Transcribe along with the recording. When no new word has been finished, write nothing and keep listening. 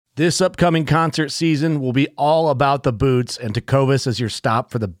This upcoming concert season will be all about the boots, and Tecovas is your stop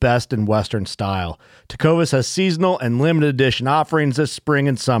for the best in Western style. Tecovas has seasonal and limited edition offerings this spring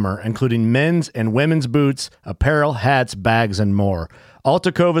and summer, including men's and women's boots, apparel, hats, bags, and more. All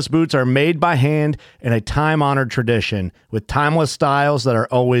Tecovas boots are made by hand in a time-honored tradition with timeless styles that are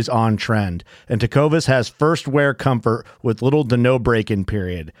always on trend. And Tecovas has first wear comfort with little to no break-in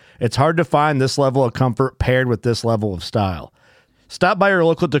period. It's hard to find this level of comfort paired with this level of style. Stop by your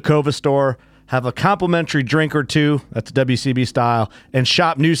local Tecovas store, have a complimentary drink or two, that's WCB style, and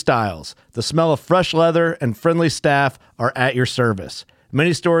shop new styles. The smell of fresh leather and friendly staff are at your service.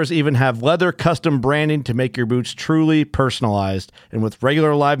 Many stores even have leather custom branding to make your boots truly personalized. And with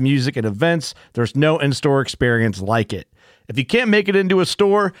regular live music and events, there's no in-store experience like it. If you can't make it into a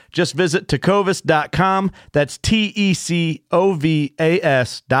store, just visit tecovas.com. That's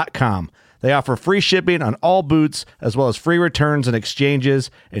TECOVAS.com. They offer free shipping on all boots, as well as free returns and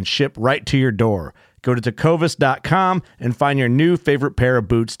exchanges, and ship right to your door. Go to tecovas.com and find your new favorite pair of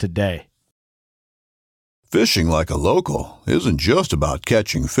boots today. Fishing like a local isn't just about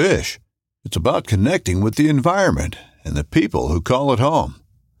catching fish. It's about connecting with the environment and the people who call it home.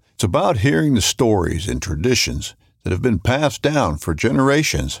 It's about hearing the stories and traditions that have been passed down for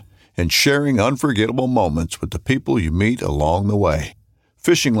generations and sharing unforgettable moments with the people you meet along the way.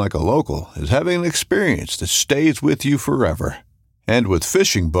 Fishing like a local is having an experience that stays with you forever. And with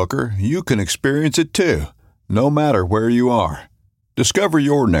Fishing Booker, you can experience it too, no matter where you are. Discover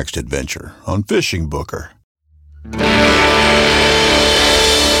your next adventure on Fishing Booker. From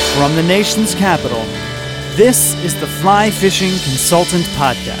the nation's capital, this is the Fly Fishing Consultant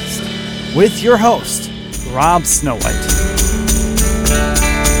Podcast with your host, Rob Snowhite.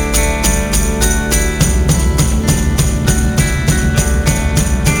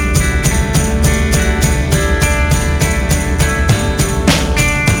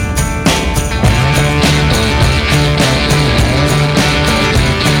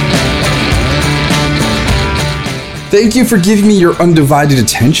 Thank you for giving me your undivided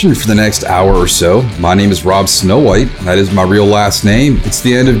attention for the next hour or so. My name is Rob Snowhite. That is my real last name. It's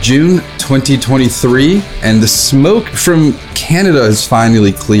the end of June 2023, and the smoke from Canada has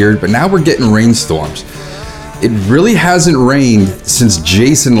finally cleared, but now we're getting rainstorms. It really hasn't rained since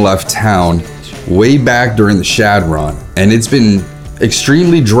Jason left town way back during the shad run, and it's been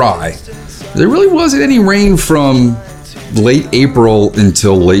extremely dry. There really wasn't any rain from late April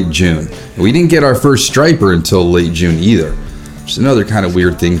until late June. We didn't get our first striper until late June either, which is another kind of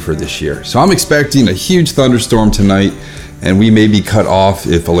weird thing for this year. So I'm expecting a huge thunderstorm tonight, and we may be cut off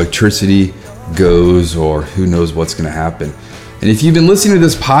if electricity goes, or who knows what's going to happen. And if you've been listening to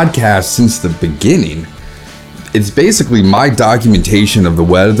this podcast since the beginning, it's basically my documentation of the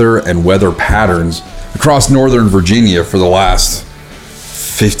weather and weather patterns across Northern Virginia for the last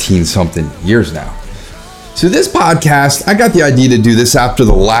 15-something years now. So this podcast, I got the idea to do this after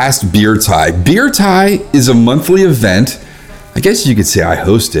the last Beer Tie. Beer Tie is a monthly event. I guess you could say I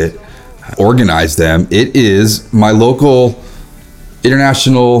host it, organize them. It is my local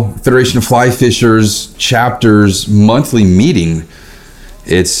International Federation of Fly Fishers chapter's monthly meeting.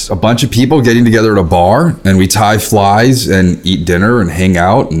 It's a bunch of people getting together at a bar, and we tie flies and eat dinner and hang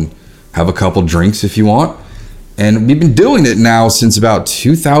out and have a couple drinks if you want. And we've been doing it now since about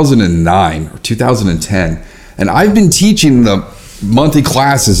 2009 or 2010. And I've been teaching the monthly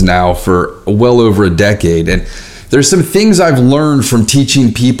classes now for well over a decade. And there's some things I've learned from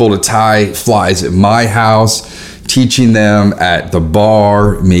teaching people to tie flies at my house, teaching them at the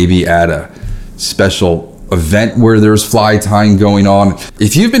bar, maybe at a special event where there's fly tying going on.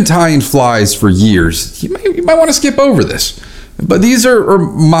 If you've been tying flies for years, you might want to skip over this. But these are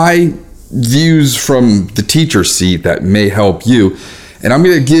my views from the teacher seat that may help you. And I'm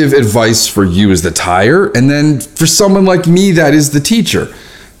going to give advice for you as the tyer, and then for someone like me that is the teacher.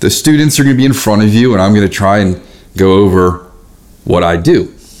 The students are going to be in front of you, and I'm going to try and go over what I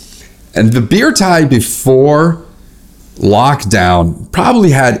do. And the Beer Tie before lockdown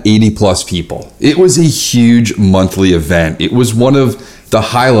probably had 80 plus people. It was a huge monthly event. It was one of the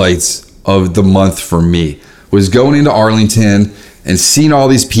highlights of the month for me, was going into Arlington and seeing all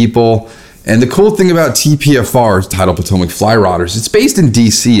these people. And the cool thing about TPFR, Tidal Potomac Fly Rodders, it's based in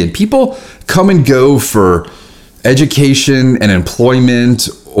DC, and people come and go for education and employment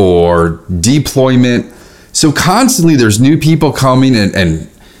or deployment. So constantly there's new people coming and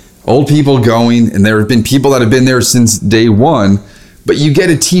old people going, and there have been people that have been there since day one, but you get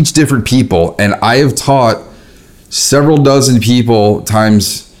to teach different people. And I have taught several dozen people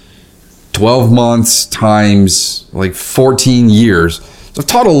times 12 months times like 14 years. So I've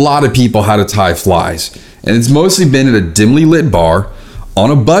taught a lot of people how to tie flies, and it's mostly been at a dimly lit bar on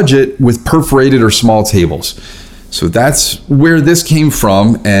a budget with perforated or small tables. So that's where this came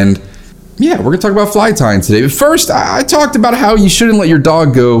from. And yeah, we're gonna talk about fly tying today. But first, I talked about how you shouldn't let your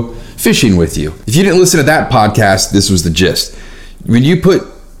dog go fishing with you. If you didn't listen to that podcast, this was the gist. When you put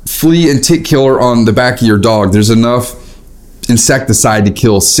flea and tick killer on the back of your dog, there's enough insecticide to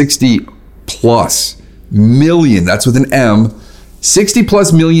kill 60 plus million, that's with an M, 60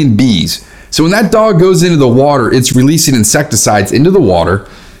 plus million bees. So when that dog goes into the water, it's releasing insecticides into the water,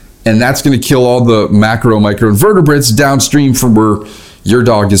 and that's going to kill all the microinvertebrates downstream from where your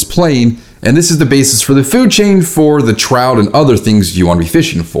dog is playing. And this is the basis for the food chain for the trout and other things you want to be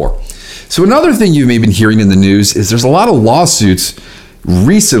fishing for. So another thing you may have been hearing in the news is there's a lot of lawsuits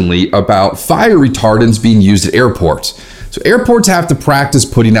recently about fire retardants being used at airports. So airports have to practice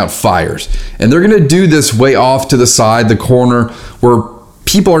putting out fires, and they're going to do this way off to the side, the corner, where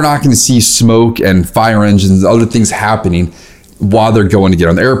people are not going to see smoke and fire engines and other things happening while they're going to get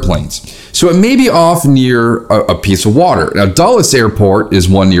on the airplanes. So it may be off near a piece of water. Now, Dulles Airport is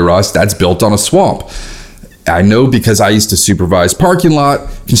one near us that's built on a swamp. I know because I used to supervise parking lot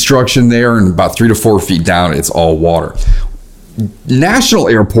construction there, and about 3 to 4 feet down, it's all water. National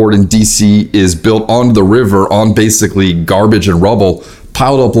Airport in DC is built onto the river on basically garbage and rubble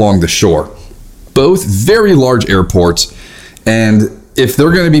piled up along the shore. Both very large airports, and if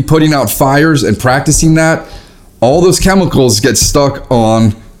they're going to be putting out fires and practicing that, all those chemicals get stuck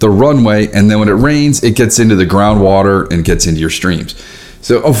on the runway, and then when it rains, it gets into the groundwater and gets into your streams.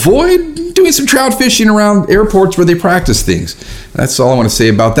 So avoid doing some trout fishing around airports where they practice things. That's all I want to say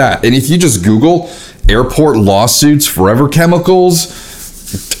about that. And if you just Google airport lawsuits, forever chemicals,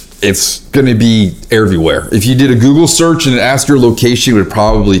 it's going to be everywhere. If you did a Google search and asked your location, it would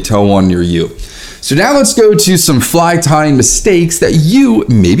probably tell one near you. So now let's go to some fly tying mistakes that you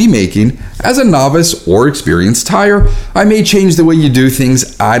may be making as a novice or experienced tyer. I may change the way you do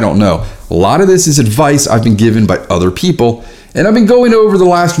things, I don't know. A lot of this is advice I've been given by other people, and I've been going over the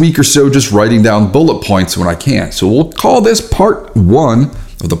last week or so just writing down bullet points when I can. So we'll call this part 1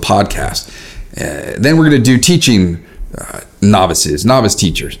 of the podcast. Then we're going to do teaching novice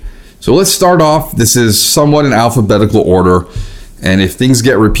teachers. So let's start off. This is somewhat in alphabetical order. And if things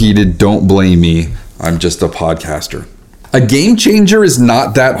get repeated, don't blame me. I'm just a podcaster. A game changer is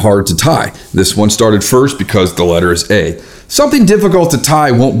not that hard to tie. This one started first because the letter is A. Something difficult to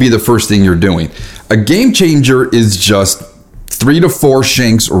tie won't be the first thing you're doing. A game changer is just 3 to 4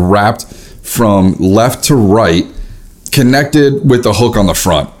 shanks wrapped from left to right, connected with a hook on the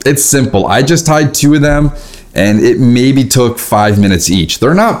front. It's simple. I just tied 2 of them, and it maybe took 5 minutes each.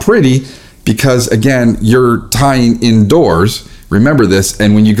 They're not pretty because, again, you're tying indoors. Remember this,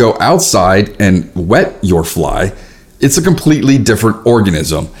 and when you go outside and wet your fly, it's a completely different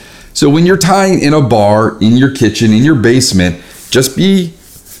organism. So when you're tying in a bar, in your kitchen, in your basement, just be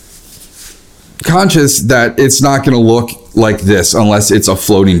conscious that it's not going to look like this unless it's a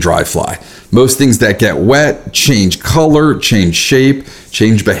floating dry fly. Most things that get wet change color, change shape,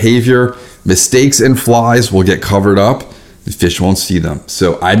 change behavior. Mistakes in flies will get covered up. The fish won't see them.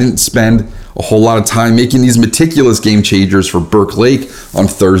 So I didn't spend a whole lot of time making these meticulous game changers for Burke Lake on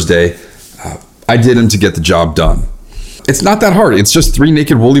Thursday. I did them to get the job done. It's not that hard. It's just 3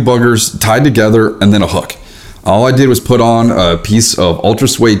 naked woolly buggers tied together and then a hook. All I did was put on a piece of ultra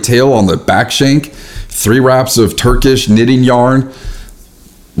suede tail on the back shank, 3 wraps of Turkish knitting yarn,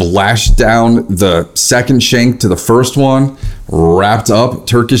 lashed down the second shank to the first one, wrapped up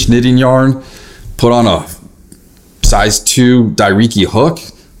Turkish knitting yarn, put on a size 2 Dairiki hook,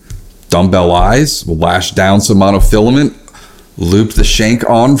 dumbbell eyes, lashed down some monofilament, looped the shank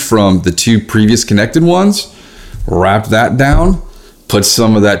on from the 2 previous connected ones, wrapped that down, put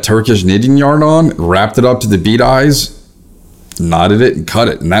some of that Turkish knitting yarn on, wrapped it up to the bead eyes, knotted it and cut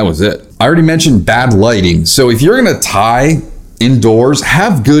it, and that was it. I already mentioned bad lighting. So if you're gonna tie indoors,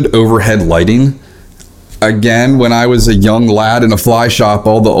 have good overhead lighting. Again, when I was a young lad in a fly shop,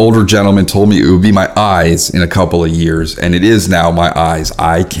 all the older gentlemen told me it would be my eyes in a couple of years, and it is now my eyes.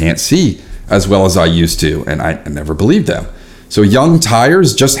 I can't see as well as I used to, and I never believed them. So young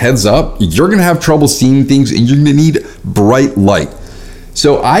tyers, just heads up, you're gonna have trouble seeing things and you're gonna need bright light.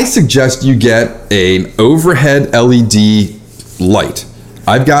 So I suggest you get an overhead LED light.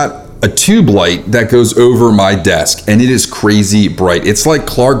 I've got a tube light that goes over my desk, and it is crazy bright. It's like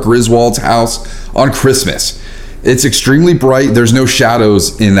Clark Griswold's house on Christmas. It's extremely bright. There's no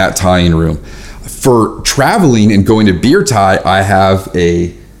shadows in that tying room. For traveling and going to beer tie, I have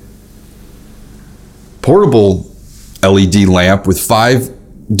a portable LED lamp with 5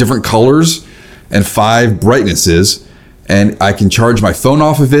 different colors and 5 brightnesses. and I can charge my phone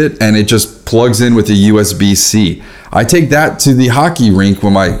off of it, and it just plugs in with a USB-C. I take that to the hockey rink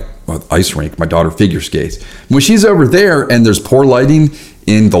ice rink, my daughter figure skates. When she's over there and there's poor lighting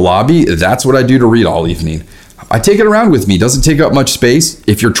in the lobby, that's what I do to read all evening. I take it around with me. It doesn't take up much space.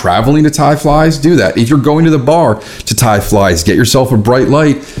 If you're traveling to tie flies, do that. If you're going to the bar to tie flies, get yourself a bright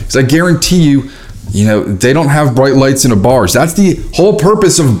light, because I guarantee you, they don't have bright lights in a bars. That's the whole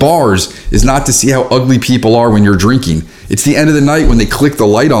purpose of bars, is not to see how ugly people are when you're drinking. It's the end of the night when they click the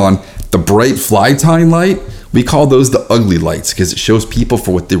light on, the bright fly tying light. We call those the ugly lights because it shows people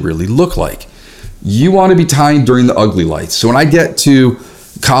for what they really look like. You want to be tying during the ugly lights. So when I get to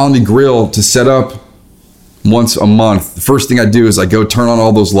Colony Grill to set up once a month, the first thing I do is I go turn on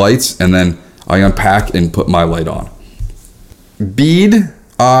all those lights, and then I unpack and put my light on. Bead,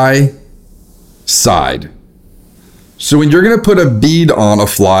 eye, side. So when you're going to put a bead on a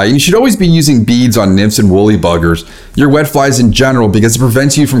fly, and you should always be using beads on nymphs and woolly buggers, your wet flies in general, because it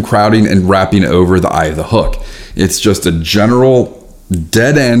prevents you from crowding and wrapping over the eye of the hook. It's just a general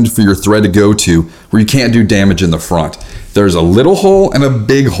dead end for your thread to go to where you can't do damage in the front. There's a little hole and a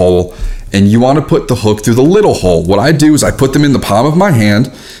big hole, and you want to put the hook through the little hole. What I do is I put them in the palm of my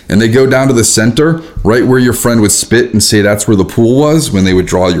hand, and they go down to the center, right where your friend would spit and say that's where the pool was when they would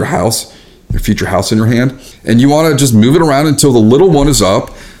draw your house, your future house in your hand. And you want to just move it around until the little one is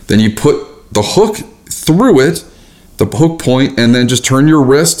up. Then you put the hook through it, the hook point, and then just turn your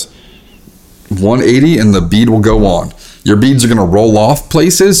wrist 180 and the bead will go on. Your beads are going to roll off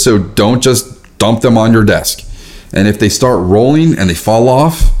places, so don't just dump them on your desk. And if they start rolling and they fall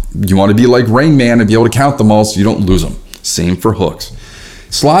off, you want to be like Rain Man and be able to count them all so you don't lose them. Same for hooks.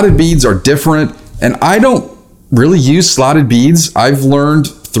 Slotted beads are different, and I don't really use slotted beads. I've learned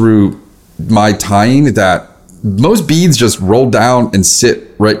through my tying that most beads just roll down and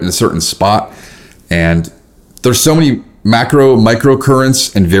sit right in a certain spot, and there's so many micro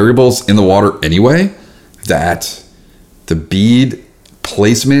currents and variables in the water anyway that the bead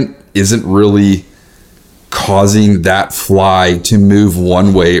placement isn't really causing that fly to move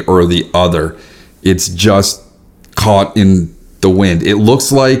one way or the other. It's just caught in the wind. It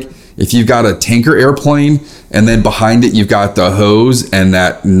looks like if you've got a tanker airplane and then behind it you've got the hose and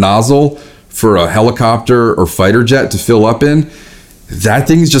that nozzle for a helicopter or fighter jet to fill up in, that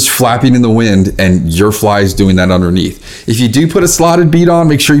thing's just flapping in the wind and your fly is doing that underneath. If you do put a slotted bead on,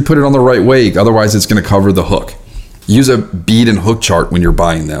 make sure you put it on the right way, otherwise it's going to cover the hook. Use a bead and hook chart when you're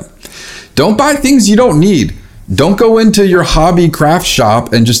buying them. Don't buy things you don't need. Don't go into your hobby craft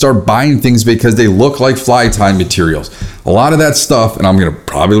shop and just start buying things because they look like fly tying materials. A lot of that stuff, and I'm going to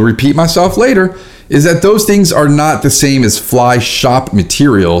probably repeat myself later, is that those things are not the same as fly shop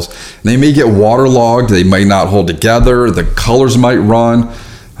materials. They may get waterlogged, they might not hold together, the colors might run.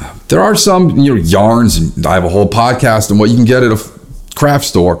 There are some yarns, and I have a whole podcast on what you can get at a craft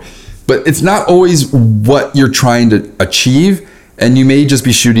store, but it's not always what you're trying to achieve, and you may just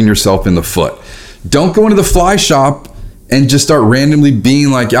be shooting yourself in the foot. Don't go into the fly shop and just start randomly being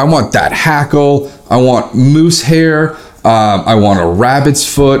like, I want that hackle, I want moose hair, I want a rabbit's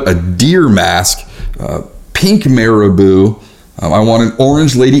foot, a deer mask, pink marabou, I want an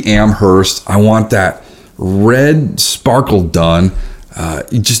orange Lady Amherst, I want that red sparkle done.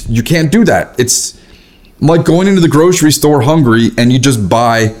 You can't do that. It's like going into the grocery store hungry and you just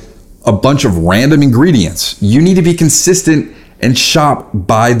buy a bunch of random ingredients. You need to be consistent and shop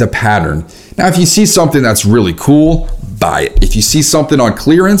by the pattern. Now, if you see something that's really cool, buy it. If you see something on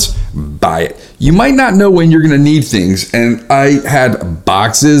clearance, buy it. You might not know when you're gonna need things, and I had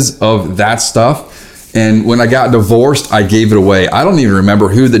boxes of that stuff, and when I got divorced, I gave it away. I don't even remember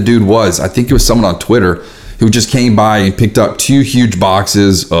who the dude was. I think it was someone on Twitter who just came by and picked up 2 huge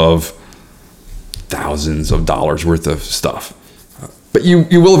boxes of thousands of dollars worth of stuff. But you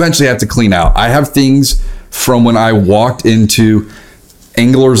will eventually have to clean out. I have things from when I walked into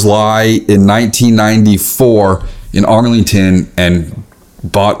Angler's Lie in 1994 in Arlington and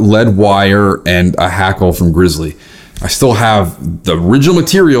bought lead wire and a hackle from Grizzly. I still have the original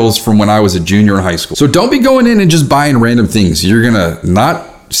materials from when I was a junior in high school. So don't be going in and just buying random things. You're gonna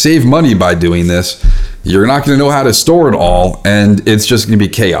not save money by doing this. You're not gonna know how to store it all, and it's just gonna be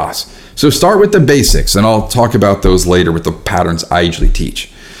chaos. So start with the basics, and I'll talk about those later with the patterns I usually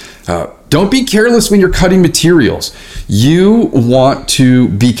teach. Don't be careless when you're cutting materials. You want to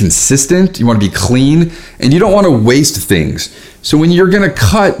be consistent, you want to be clean, and you don't want to waste things. So when you're going to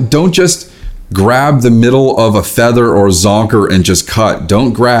cut, don't just grab the middle of a feather or a zonker and just cut.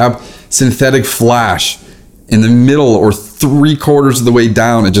 Don't grab synthetic flash in the middle or 3/4 of the way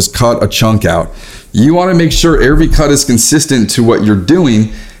down and just cut a chunk out. You want to make sure every cut is consistent to what you're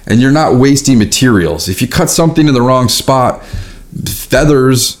doing, and you're not wasting materials. If you cut something in the wrong spot,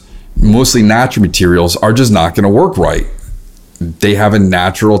 feathers, mostly natural materials, are just not going to work right. They have a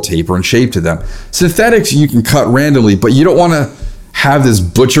natural taper and shape to them. Synthetics you can cut randomly, but you don't want to have this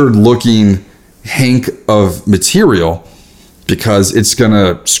butchered looking hank of material because it's going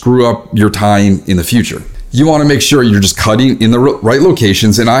to screw up your tying in the future. You want to make sure you're just cutting in the right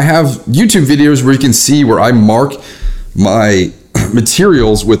locations. And I have YouTube videos where you can see where I mark my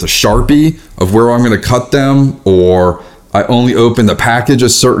materials with a Sharpie of where I'm going to cut them, or I only open the package a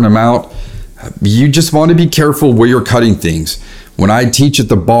certain amount. You just want to be careful where you're cutting things. When I teach at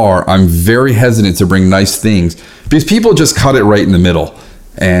the bar, I'm very hesitant to bring nice things because people just cut it right in the middle.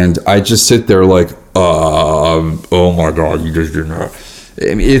 And I just sit there like, oh my God, you just did not.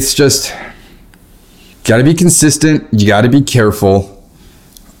 I mean, it's just, got to be consistent. You got to be careful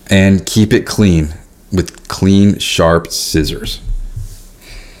and keep it clean with clean, sharp scissors.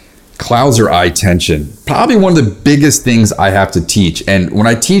 Clouser eye tension, probably one of the biggest things I have to teach. And when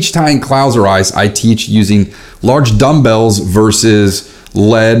I teach tying clouser eyes, I teach using large dumbbells versus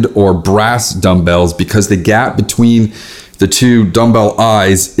lead or brass dumbbells because the gap between the two dumbbell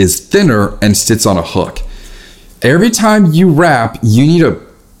eyes is thinner and sits on a hook. Every time you wrap, you need to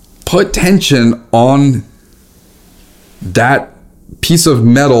put tension on that piece of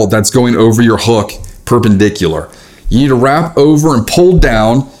metal that's going over your hook perpendicular. You need to wrap over and pull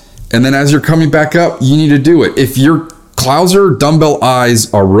down, and then as you're coming back up, you need to do it. If your clouser dumbbell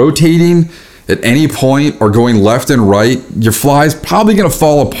eyes are rotating at any point or going left and right, your fly is probably going to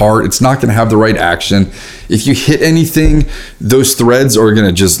fall apart. It's not going to have the right action. If you hit anything, those threads are going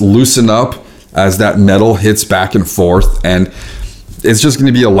to just loosen up as that metal hits back and forth, and it's just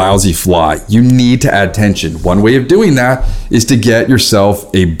going to be a lousy fly. You need to add tension. One way of doing that is to get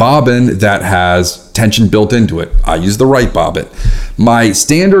yourself a bobbin that has tension built into it. I use the right bobbin. My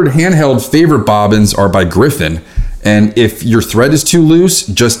standard handheld favorite bobbins are by Griffin, and if your thread is too loose,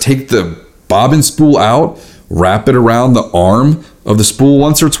 just take the bobbin spool out, wrap it around the arm of the spool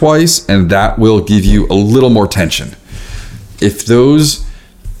once or twice, and that will give you a little more tension. If those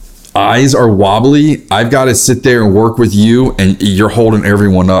eyes are wobbly, I've got to sit there and work with you, and you're holding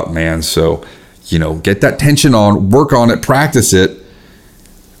everyone up, man. So, get that tension on, work on it, practice it.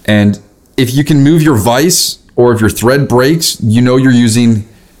 And if you can move your vise or if your thread breaks, you're using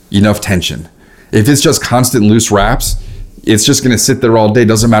enough tension. If it's just constant loose wraps, it's just going to sit there all day.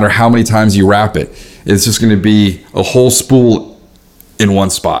 Doesn't matter how many times you wrap it. It's just going to be a whole spool in one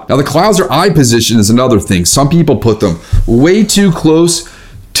spot. Now, the clouser eye position is another thing. Some people put them way too close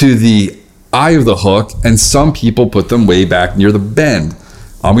to the eye of the hook, and some people put them way back near the bend.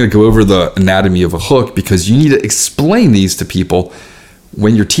 I'm going to go over the anatomy of a hook because you need to explain these to people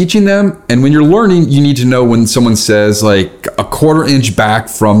when you're teaching them, and when you're learning, you need to know when someone says like a 1/4 inch back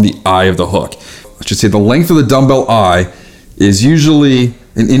from the eye of the hook. I should say the length of the dumbbell eye is usually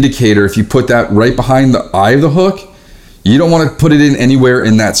an indicator. If you put that right behind the eye of the hook, you don't want to put it in anywhere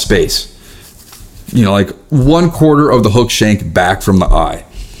in that space. Like 1/4 of the hook shank back from the eye.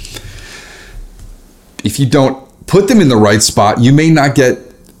 If you don't put them in the right spot, you may not get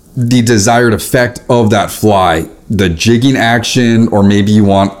the desired effect of that fly, the jigging action, or maybe you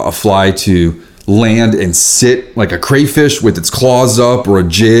want a fly to land and sit like a crayfish with its claws up, or a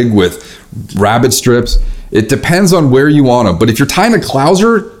jig with rabbit strips. It depends on where you want them. But if you're tying a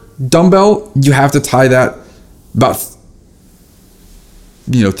clouser dumbbell, you have to tie that about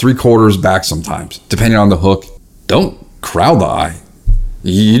 3/4 back sometimes, depending on the hook. Don't crowd the eye.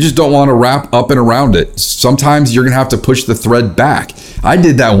 You just don't want to wrap up and around it. Sometimes you're going to have to push the thread back. I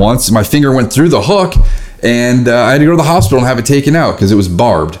did that once. My finger went through the hook, and I had to go to the hospital and have it taken out because it was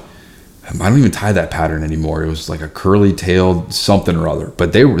barbed. I don't even tie that pattern anymore. It was like a curly-tailed something or other.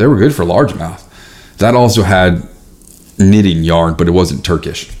 But they were good for largemouth. That also had knitting yarn, but it wasn't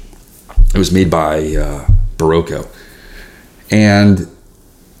Turkish. It was made by Barocco. And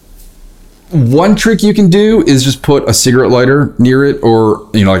one trick you can do is just put a cigarette lighter near it, or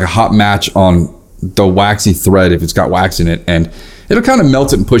like a hot match on the waxy thread if it's got wax in it, and it'll kind of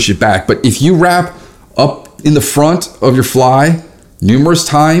melt it and push it back. But if you wrap up in the front of your fly numerous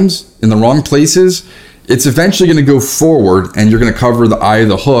times in the wrong places, it's eventually going to go forward and you're going to cover the eye of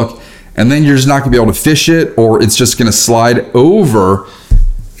the hook, and then you're just not going to be able to fish it, or it's just going to slide over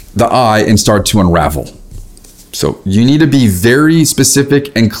the eye and start to unravel. So you need to be very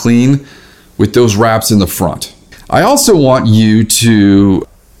specific and clean with those wraps in the front. I also want you to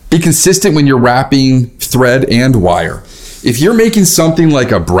be consistent when you're wrapping thread and wire. If you're making something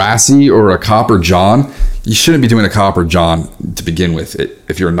like a brassy or a copper john, you shouldn't be doing a copper john to begin with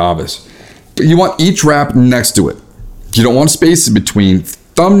if you're a novice. But you want each wrap next to it. You don't want space in between.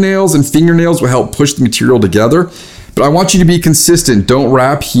 thumbnails and fingernails will help push the material together. But I want you to be consistent. Don't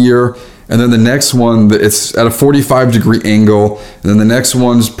wrap here, and then the next one, it's at a 45-degree angle, and then the next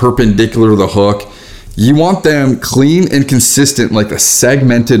one's perpendicular to the hook. You want them clean and consistent, like a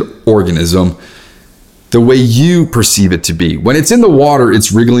segmented organism, the way you perceive it to be. When it's in the water,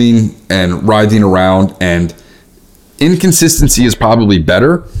 it's wriggling and writhing around, and inconsistency is probably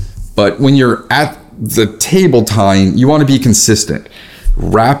better. But when you're at the table tying, you want to be consistent.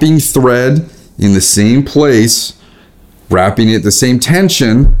 Wrapping thread in the same place, wrapping it the same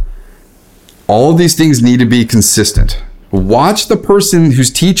tension, all of these things need to be consistent. Watch the person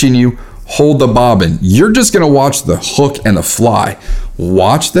who's teaching you hold the bobbin. You're just going to watch the hook and the fly.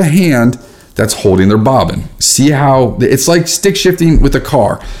 Watch the hand that's holding their bobbin. See how it's like stick shifting with a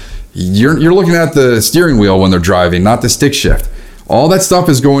car. You're looking at the steering wheel when they're driving, not the stick shift. All that stuff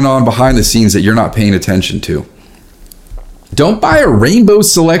is going on behind the scenes that you're not paying attention to. Don't buy a rainbow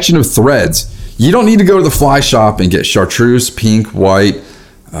selection of threads. You don't need to go to the fly shop and get chartreuse, pink, white,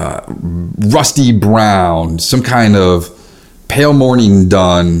 rusty brown, some kind of pale morning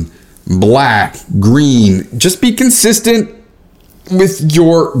dun, black, green. Just be consistent with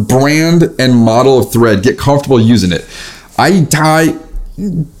your brand and model of thread. Get comfortable using it. I tie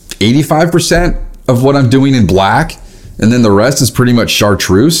 85% of what I'm doing in black, and then the rest is pretty much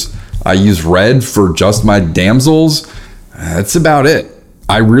chartreuse. I use red for just my damsels. That's about it.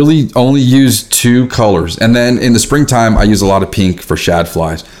 I really only use 2 colors. And then in the springtime, I use a lot of pink for shad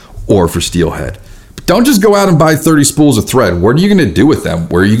flies or for steelhead. But don't just go out and buy 30 spools of thread. What are you going to do with them?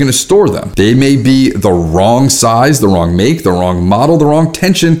 Where are you going to store them? They may be the wrong size, the wrong make, the wrong model, the wrong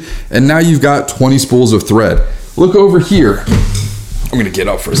tension, and now you've got 20 spools of thread. Look over here. I'm going to get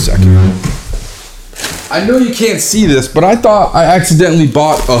up for a second. I know you can't see this, but I thought I accidentally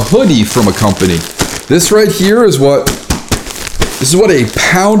bought a hoodie from a company. This right here is what a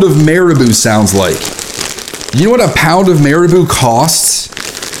pound of marabou sounds like. You know what a pound of marabou costs?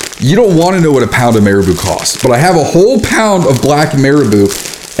 You don't want to know what a pound of marabou costs, but I have a whole pound of black marabou,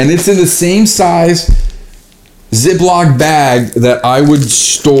 and it's in the same size Ziploc bag that I would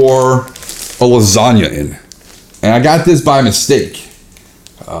store a lasagna in. And I got this by mistake.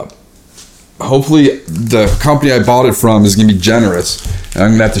 Hopefully the company I bought it from is going to be generous, and I'm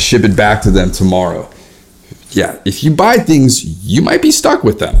going to have to ship it back to them tomorrow. Yeah, if you buy things, you might be stuck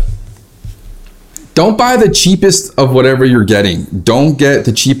with them. Don't buy the cheapest of whatever you're getting. Don't get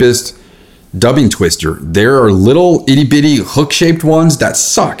the cheapest dubbing twister. There are little itty bitty hook shaped ones that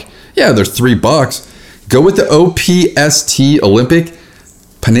suck. Yeah, they're $3. Go with the OPST Olympic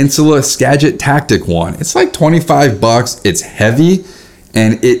Peninsula Skagit Tactic one. It's like $25. It's heavy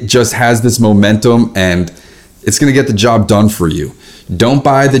and it just has this momentum and it's going to get the job done for you. Don't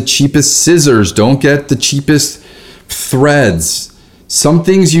buy the cheapest scissors. Don't get the cheapest threads. Some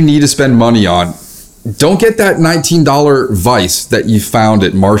things you need to spend money on. Don't get that $19 vise that you found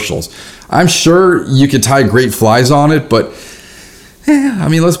at Marshall's. I'm sure you could tie great flies on it, but I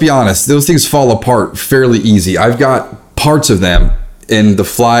mean, let's be honest. Those things fall apart fairly easy. I've got parts of them in the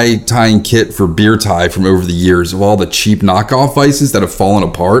fly tying kit for beer tie from over the years of all the cheap knockoff vices that have fallen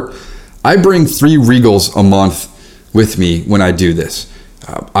apart. I bring 3 Regals a month with me when I do this.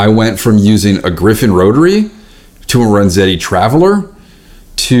 I went from using a Griffin Rotary to a Renzetti Traveler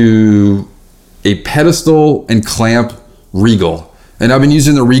to a pedestal and clamp Regal. And I've been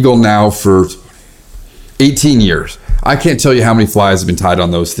using the Regal now for 18 years. I can't tell you how many flies have been tied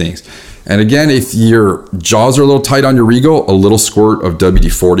on those things. And again, if your jaws are a little tight on your Regal, a little squirt of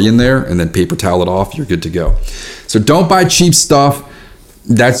WD-40 in there and then paper towel it off, you're good to go. So don't buy cheap stuff.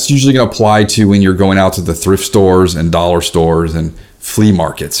 That's usually going to apply to when you're going out to the thrift stores and dollar stores and flea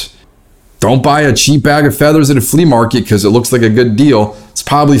markets. Don't buy a cheap bag of feathers at a flea market because it looks like a good deal. It's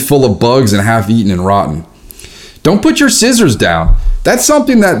probably full of bugs and half eaten and rotten. Don't put your scissors down. That's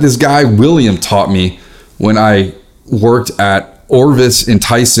something that this guy William taught me when I worked at Orvis and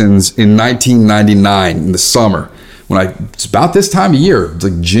Tyson's in 1999 in the summer. It's about this time of year. It's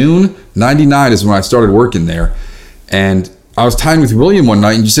like June 99 is when I started working there. And I was tying with William one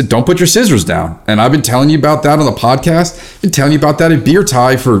night and you said, don't put your scissors down. And I've been telling you about that on the podcast. I've been telling you about that at Beer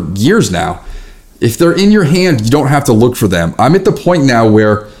Tie for years now. If they're in your hand, you don't have to look for them. I'm at the point now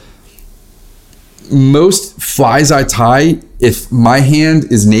where most flies I tie, if my hand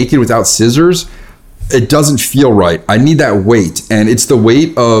is naked without scissors, it doesn't feel right. I need that weight. And it's the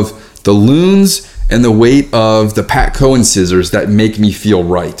weight of the loons and the weight of the Pat Cohen scissors that make me feel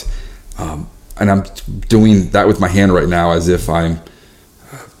right. And I'm doing that with my hand right now as if I'm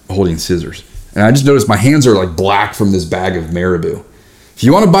holding scissors. And I just noticed my hands are like black from this bag of marabou. If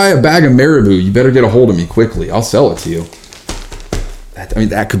you want to buy a bag of marabou, you better get a hold of me quickly. I'll sell it to you.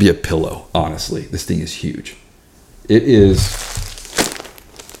 That could be a pillow, honestly. This thing is huge. It is,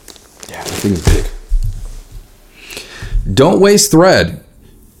 yeah, this thing's big. Don't waste thread.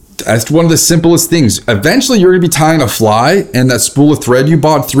 That's one of the simplest things. Eventually, you're going to be tying a fly, and that spool of thread you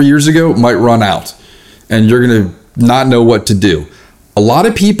bought 3 years ago might run out, and you're going to not know what to do. A lot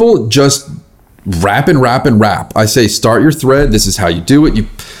of people just wrap and wrap and wrap. I say start your thread. This is how you do it.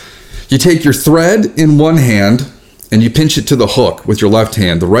 You take your thread in one hand, and you pinch it to the hook with your left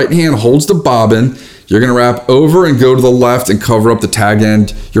hand. The right hand holds the bobbin. You're going to wrap over and go to the left and cover up the tag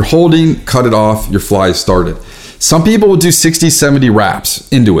end. You're holding, cut it off, your fly is started. Some people will do 60, 70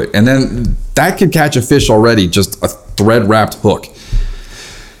 wraps into it, and then that could catch a fish already, just a thread wrapped hook.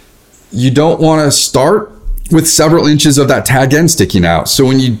 You don't want to start with several inches of that tag end sticking out. So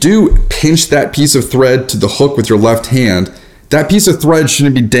when you do pinch that piece of thread to the hook with your left hand, that piece of thread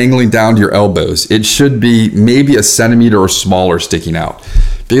shouldn't be dangling down to your elbows. It should be maybe a centimeter or smaller sticking out,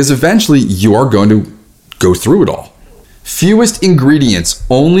 because eventually you are going to go through it all. Fewest ingredients,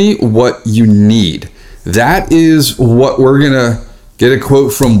 only what you need. That is what we're going to get a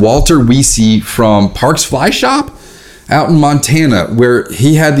quote from Walter Weesey from Parks Fly Shop out in Montana, where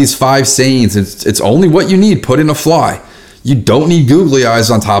he had these 5 sayings. It's only what you need, put in a fly. You don't need googly eyes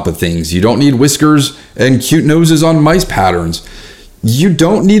on top of things. You don't need whiskers and cute noses on mice patterns. You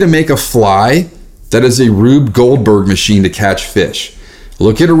don't need to make a fly that is a Rube Goldberg machine to catch fish.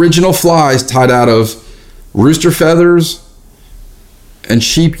 Look at original flies tied out of rooster feathers and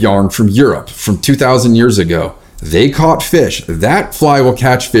sheep yarn from Europe from 2,000 years ago. They caught fish. That fly will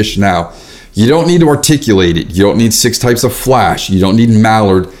catch fish now. You don't need to articulate it. You don't need 6 types of flash. You don't need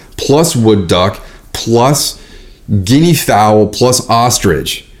mallard plus wood duck plus guinea fowl plus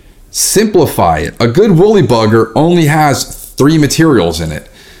ostrich. Simplify it. A good woolly bugger only has 3 materials in it.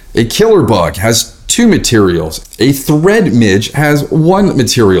 A killer bug has 2 materials. A thread midge has 1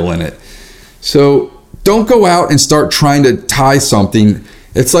 material in it. So don't go out and start trying to tie something.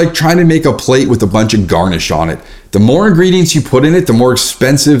 It's like trying to make a plate with a bunch of garnish on it. The more ingredients you put in it, the more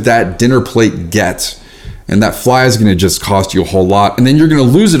expensive that dinner plate gets. And that fly is going to just cost you a whole lot. And then you're going to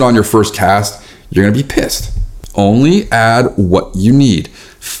lose it on your first cast. You're going to be pissed. Only add what you need.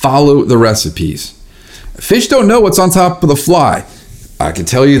 Follow the recipes. Fish don't know what's on top of the fly. I can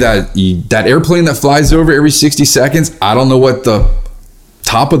tell you that that airplane that flies over every 60 seconds, I don't know what the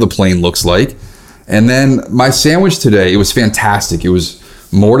top of the plane looks like. And then my sandwich today, it was fantastic. It was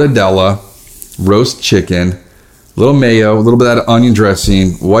mortadella, roast chicken, a little mayo, a little bit of that onion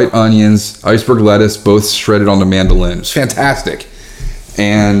dressing, white onions, iceberg lettuce, both shredded on the mandolin. It was fantastic.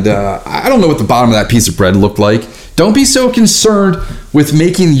 And I don't know what the bottom of that piece of bread looked like. Don't be so concerned with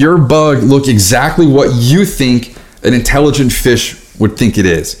making your bug look exactly what you think an intelligent fish would think it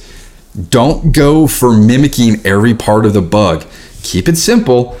is. Don't go for mimicking every part of the bug. Keep it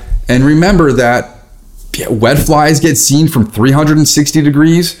simple. And remember that wet flies get seen from 360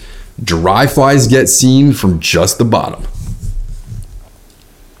 degrees. Dry flies get seen from just the bottom.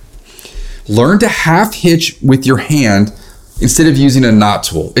 Learn to half hitch with your hand instead of using a knot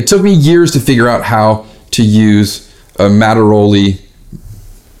tool. It took me years to figure out how to use a Mataroli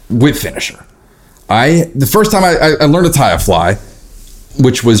whip finisher. The first time I learned to tie a fly,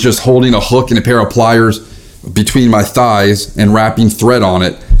 which was just holding a hook and a pair of pliers between my thighs and wrapping thread on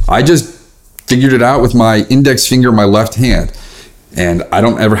it, I just figured it out with my index finger in my left hand. And I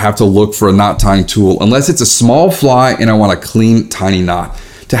don't ever have to look for a knot tying tool unless it's a small fly and I want a clean, tiny knot.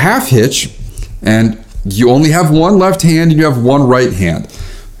 To half hitch, and you only have one left hand and you have one right hand.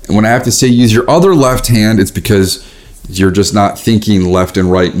 And when I have to say use your other left hand, it's because you're just not thinking left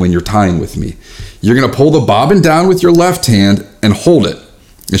and right when you're tying with me. You're going to pull the bobbin down with your left hand and hold it.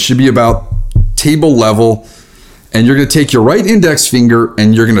 It should be about table level. And you're going to take your right index finger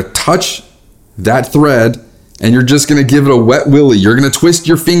and you're going to touch that thread and you're just going to give it a wet willy. You're going to twist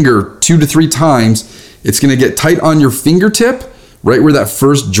your finger 2 to 3 times. It's going to get tight on your fingertip, right where that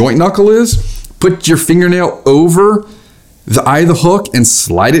first joint knuckle is. Put your fingernail over the eye of the hook and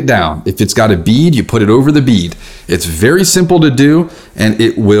slide it down. If it's got a bead, you put it over the bead. It's very simple to do, and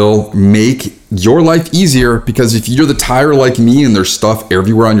it will make your life easier, because if you're the tyer like me and there's stuff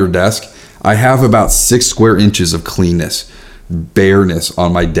everywhere on your desk, I have about 6 square inches of cleanness, bareness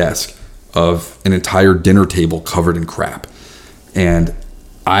on my desk of an entire dinner table covered in crap. And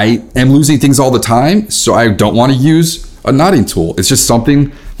I am losing things all the time, so I don't want to use a knotting tool. It's just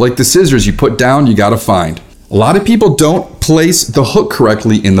something like the scissors you put down, you got to find. A lot of people don't place the hook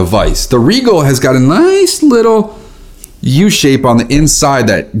correctly in the vise. The Regal has got a nice little U shape on the inside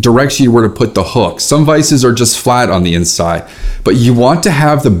that directs you where to put the hook. Some vices are just flat on the inside, but you want to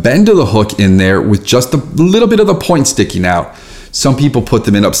have the bend of the hook in there with just a little bit of the point sticking out. Some people put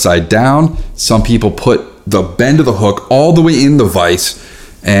them in upside down. Some people put the bend of the hook all the way in the vise,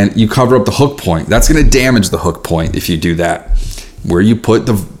 and you cover up the hook point. That's going to damage the hook point if you do that.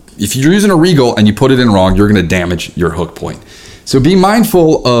 If you're using a Regal and you put it in wrong, you're going to damage your hook point. So be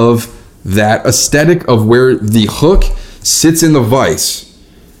mindful of that aesthetic of where the hook sits in the vise.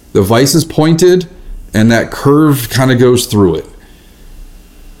 The vise is pointed and that curve kind of goes through it.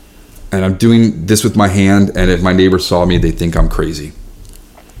 And I'm doing this with my hand, and if my neighbors saw me, they think I'm crazy.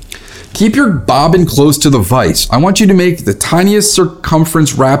 Keep your bobbin close to the vise. I want you to make the tiniest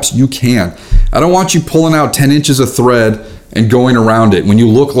circumference wraps you can. I don't want you pulling out 10 inches of thread and going around it. When you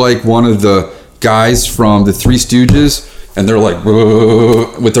look like one of the guys from the Three Stooges, and they're like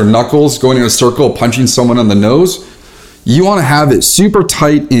with their knuckles going in a circle, punching someone on the nose, you want to have it super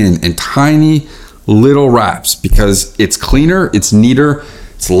tight in tiny little wraps, because it's cleaner, it's neater,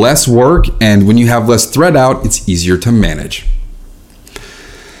 it's less work, and when you have less thread out, it's easier to manage.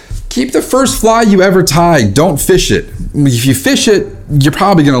 Keep the first fly you ever tie. Don't fish it. If you fish it, you're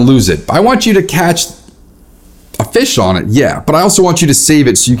probably going to lose it. I want you to catch a fish on it, yeah, but I also want you to save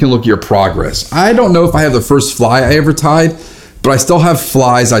it so you can look at your progress. I don't know if I have the first fly I ever tied, but I still have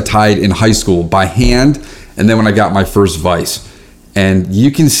flies I tied in high school by hand, and then when I got my first vise. And you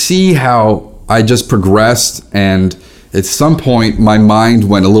can see how I just progressed, and at some point my mind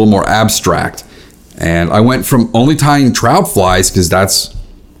went a little more abstract. And I went from only tying trout flies, because that's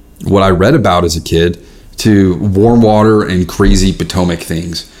what I read about as a kid, to warm water and crazy Potomac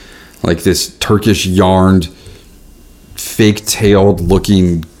things, like this Turkish yarned, fake-tailed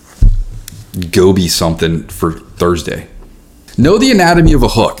looking goby something for Thursday. Know the anatomy of a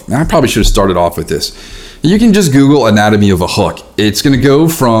hook. Now, I probably should have started off with this. You can just Google anatomy of a hook. It's going to go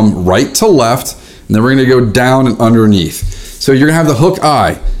from right to left, and then we're going to go down and underneath. So you're going to have the hook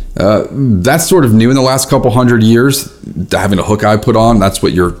eye. That's sort of new in the last couple hundred years, having a hook eye put on. That's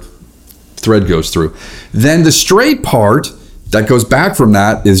what your thread goes through. Then the straight part that goes back from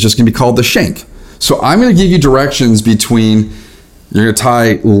that is just going to be called the shank. So I'm going to give you directions between, you're going to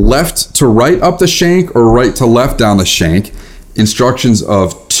tie left to right up the shank or right to left down the shank. Instructions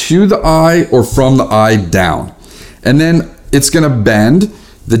of to the eye or from the eye down. And then it's going to bend.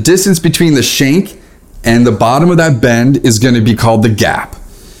 The distance between the shank and the bottom of that bend is going to be called the gap.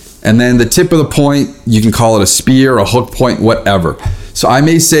 And then the tip of the point, you can call it a spear, a hook point, whatever. So I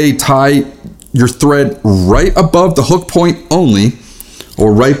may say tie your thread right above the hook point only,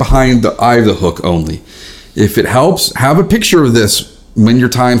 or right behind the eye of the hook only. If it helps, have a picture of this when you're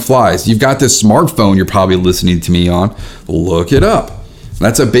tying flies. You've got this smartphone you're probably listening to me on. Look it up.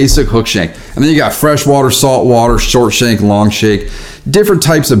 That's a basic hook shank. And then you got freshwater, saltwater, short shank, long shank, different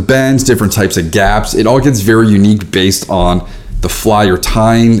types of bends, different types of gaps. It all gets very unique based on the fly you're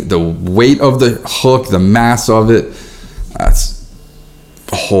tying, the weight of the hook, the mass of it. That's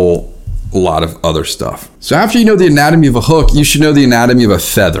a whole lot of other stuff. So after you know the anatomy of a hook, you should know the anatomy of a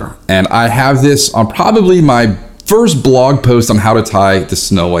feather. And I have this on probably my first blog post on how to tie the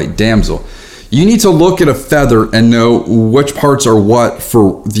snow white damsel. You need to look at a feather and know which parts are what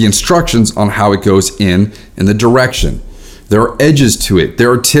for the instructions on how it goes in the direction. There are edges to it.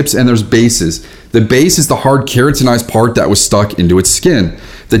 There are tips and there's bases. The base is the hard keratinized part that was stuck into its skin.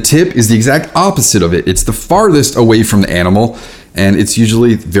 The tip is the exact opposite of it. It's the farthest away from the animal, and it's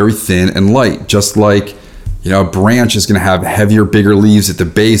usually very thin and light. Just like, a branch is going to have heavier, bigger leaves at the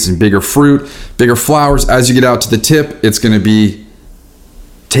base and bigger fruit, bigger flowers. As you get out to the tip, it's going to be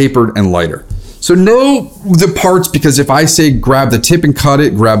tapered and lighter. So know the parts, because if I say grab the tip and cut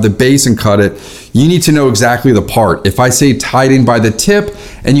it, grab the base and cut it, you need to know exactly the part. If I say tied in by the tip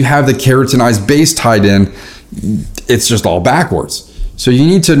and you have the keratinized base tied in, it's just all backwards. So you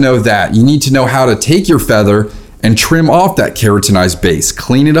need to know that. You need to know how to take your feather and trim off that keratinized base,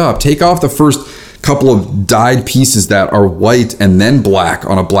 clean it up, take off the first couple of dyed pieces that are white and then black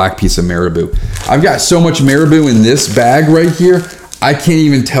on a black piece of marabou. I've got so much marabou in this bag right here, I can't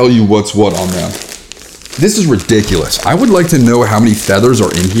even tell you what's what on them. This is ridiculous. I would like to know how many feathers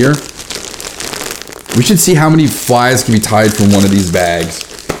are in here. We should see how many flies can be tied from one of these bags.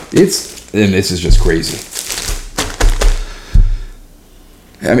 And this is just crazy.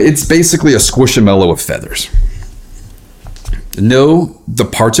 I mean, it's basically a squishamallow of feathers. Know the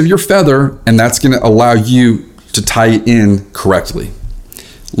parts of your feather, and that's going to allow you to tie it in correctly.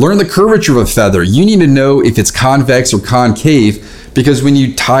 Learn the curvature of a feather. You need to know if it's convex or concave, because when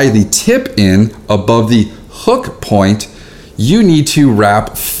you tie the tip in above the hook point, you need to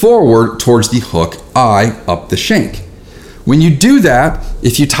wrap forward towards the hook eye up the shank. When you do that,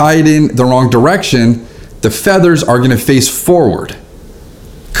 if you tie it in the wrong direction, the feathers are going to face forward,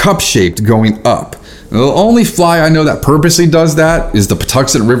 cup-shaped going up. The only fly I know that purposely does that is the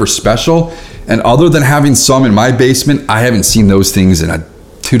Patuxent River Special. And other than having some in my basement, I haven't seen those things in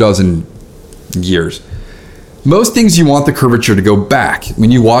 24 years. Most things you want the curvature to go back. When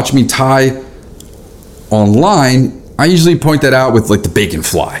you watch me tie online, I usually point that out with like the bacon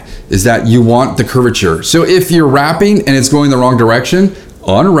fly, is that you want the curvature. So if you're wrapping and it's going the wrong direction,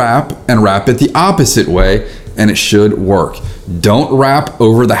 unwrap and wrap it the opposite way, and it should work. Don't wrap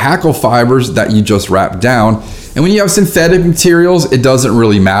over the hackle fibers that you just wrapped down. And when you have synthetic materials, it doesn't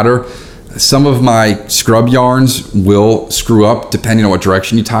really matter. Some of my scrub yarns will screw up depending on what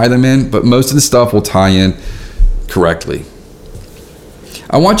direction you tie them in, but most of the stuff will tie in correctly.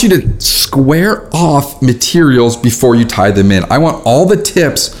 I want you to square off materials before you tie them in. I want all the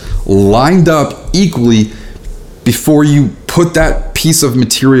tips lined up equally before you put that piece of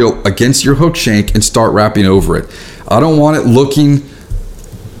material against your hook shank and start wrapping over it. I don't want it looking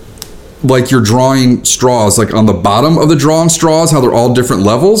like you're drawing straws, like on the bottom of the drawn straws, how they're all different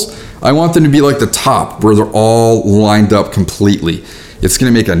levels. I want them to be like the top, where they're all lined up completely. It's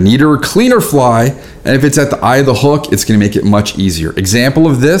gonna make a neater, cleaner fly, and if it's at the eye of the hook, it's gonna make it much easier. Example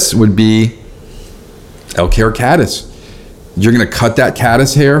of this would be elk hair caddis. You're gonna cut that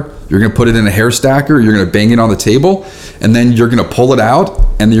caddis hair, you're gonna put it in a hair stacker, you're gonna bang it on the table, and then you're gonna pull it out,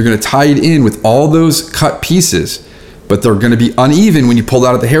 and you're gonna tie it in with all those cut pieces. But they're gonna be uneven when you pull it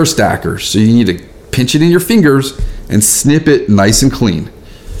out of the hair stacker. So you need to pinch it in your fingers and snip it nice and clean.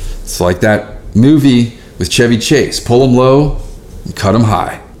 It's like that movie with Chevy Chase. Pull them low and cut them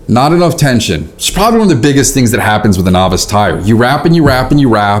high. Not enough tension. It's probably one of the biggest things that happens with a novice tyer. You wrap and you wrap and you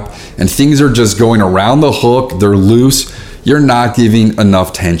wrap, and things are just going around the hook. They're loose. You're not giving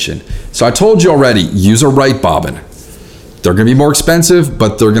enough tension. So I told you already, use a right bobbin. They're gonna be more expensive,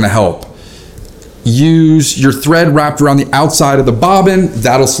 but they're gonna help. Use your thread wrapped around the outside of the bobbin.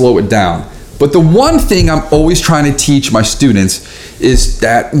 That'll slow it down. But the one thing I'm always trying to teach my students is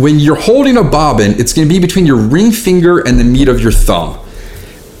that when you're holding a bobbin, it's going to be between your ring finger and the meat of your thumb.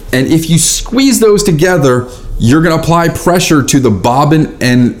 And if you squeeze those together, you're going to apply pressure to the bobbin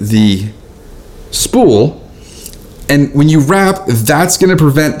and the spool. And when you wrap, that's going to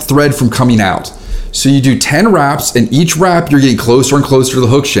prevent thread from coming out. So you do 10 wraps, and each wrap you're getting closer and closer to the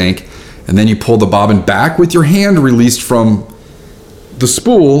hook shank. And then you pull the bobbin back with your hand released from the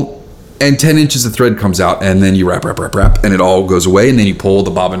spool, and 10 inches of thread comes out, and then you wrap, and it all goes away, and then you pull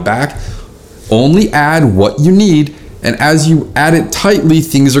the bobbin back. Only add what you need, and as you add it tightly,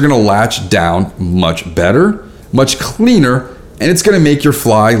 things are gonna latch down much better, much cleaner, and it's gonna make your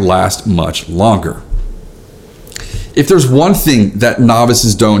fly last much longer. If there's one thing that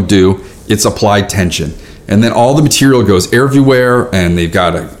novices don't do, it's apply tension. And then all the material goes everywhere, and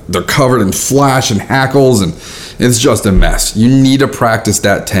they're covered in flash and hackles, and it's just a mess. You need to practice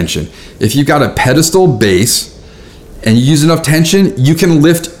that tension. If you've got a pedestal base and you use enough tension, you can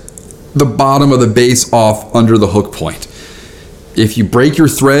lift the bottom of the base off under the hook point. If you break your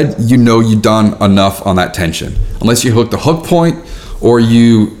thread, you know you've done enough on that tension. Unless you hook the hook point or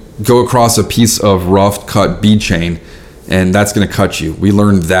you go across a piece of rough cut bead chain, and that's gonna cut you. We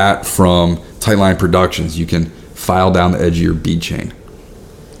learned that from Tightline Productions. You can file down the edge of your bead chain.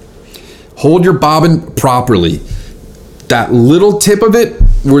 Hold your bobbin properly. That little tip of it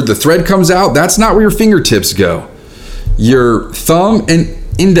where the thread comes out, that's not where your fingertips go. Your thumb and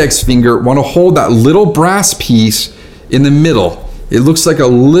index finger want to hold that little brass piece in the middle. It looks like a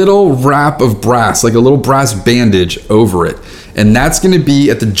little wrap of brass, like a little brass bandage over it. And that's going to be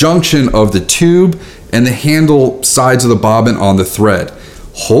at the junction of the tube and the handle sides of the bobbin on the thread.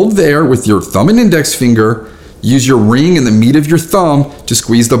 Hold there with your thumb and index finger. Use your ring and the meat of your thumb to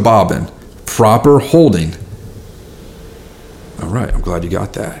squeeze the bobbin. Proper holding. All right, I'm glad you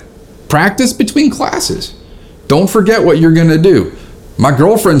got that. Practice between classes. Don't forget what you're gonna do. My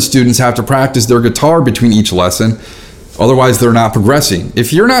girlfriend's students have to practice their guitar between each lesson, otherwise they're not progressing.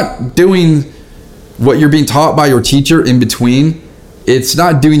 If you're not doing what you're being taught by your teacher in between, it's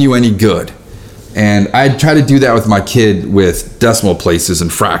not doing you any good. And I try to do that with my kid with decimal places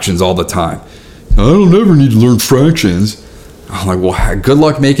and fractions all the time. I don't ever need to learn fractions. I'm like, well, good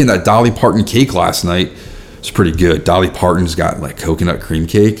luck making that Dolly Parton cake last night. It's pretty good. Dolly Parton's got like coconut cream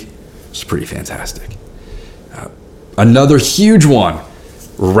cake. It's pretty fantastic. Another huge one.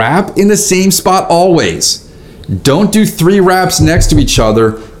 Wrap in the same spot always. Don't do 3 wraps next to each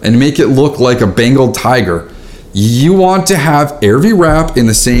other and make it look like a Bengal tiger. You want to have every wrap in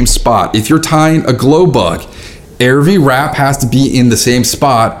the same spot. If you're tying a glow bug, every wrap has to be in the same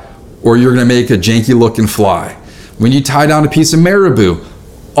spot or you're gonna make a janky looking fly. When you tie down a piece of marabou,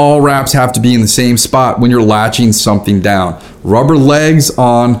 All wraps have to be in the same spot when you're latching something down. Rubber legs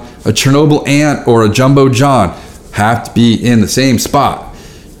on a Chernobyl ant or a Jumbo John have to be in the same spot.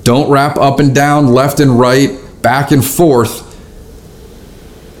 Don't wrap up and down, left and right, back and forth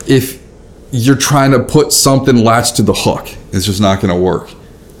if you're trying to put something latched to the hook. It's just not going to work.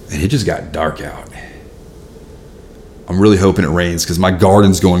 And it just got dark out. I'm really hoping it rains because my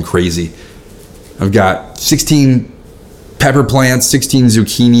garden's going crazy. I've got 16 pepper plants, 16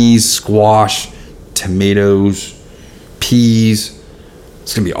 zucchinis, squash, tomatoes, peas.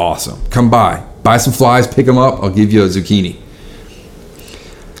 It's going to be awesome. Come by. Buy some flies, pick them up. I'll give you a zucchini.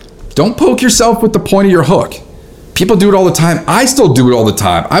 Don't poke yourself with the point of your hook. People do it all the time. I still do it all the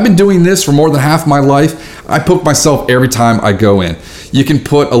time. I've been doing this for more than half my life. I poke myself every time I go in. You can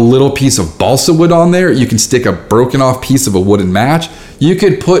put a little piece of balsa wood on there. You can stick a broken off piece of a wooden match. You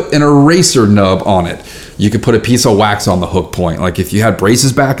could put an eraser nub on it. You could put a piece of wax on the hook point. Like if you had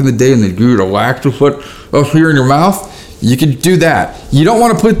braces back in the day and they glued a wax to put up here in your mouth, you could do that. You don't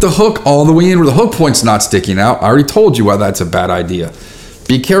want to put the hook all the way in where the hook point's not sticking out. I already told you why that's a bad idea.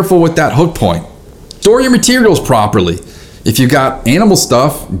 Be careful with that hook point. Store your materials properly. If you've got animal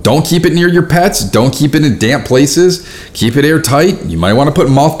stuff, don't keep it near your pets. Don't keep it in damp places. Keep it airtight. You might want to put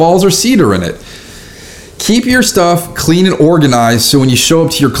mothballs or cedar in it. Keep your stuff clean and organized so when you show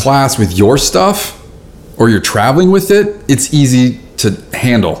up to your class with your stuff or you're traveling with it, it's easy to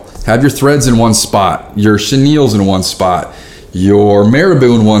handle. Have your threads in one spot, your chenilles in one spot, your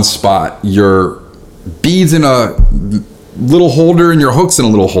marabou in one spot, your beads in a little holder and your hooks in a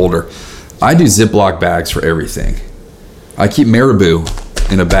little holder. I do Ziploc bags for everything. I keep marabou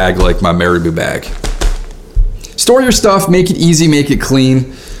in a bag like my marabou bag. Store your stuff, make it easy, make it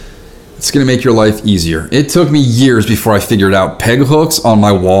clean. It's gonna make your life easier. It took me years before I figured out peg hooks on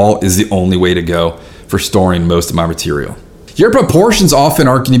my wall is the only way to go for storing most of my material. Your proportions often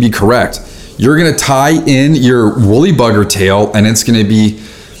aren't gonna be correct. You're gonna tie in your woolly bugger tail and it's gonna be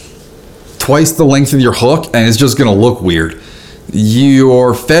twice the length of your hook and it's just gonna look weird.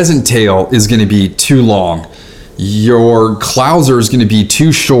 Your pheasant tail is gonna be too long. Your clouser is gonna be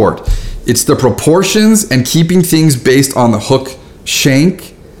too short. It's the proportions and keeping things based on the hook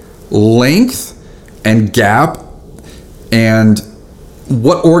shank, length, and gap, and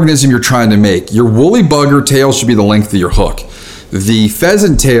what organism you're trying to make. Your woolly bugger tail should be the length of your hook. The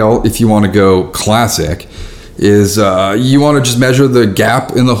pheasant tail, if you want to go classic, is you want to just measure the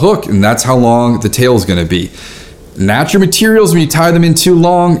gap in the hook, and that's how long the tail is going to be. Natural materials, when you tie them in too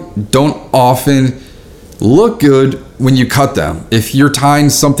long, don't often look good when you cut them. If you're tying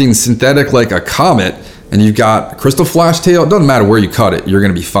something synthetic like a comet and you've got a crystal flash tail, it doesn't matter where you cut it, you're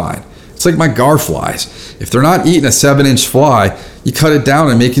going to be fine. It's like my gar flies. If they're not eating a 7-inch fly, you cut it down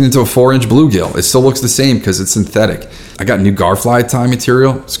and make it into a 4-inch bluegill. It still looks the same because it's synthetic. I got new gar fly tie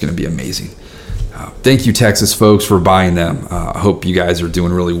material. It's going to be amazing. Thank you, Texas folks, for buying them. I hope you guys are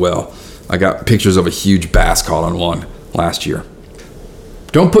doing really well. I got pictures of a huge bass caught on one last year.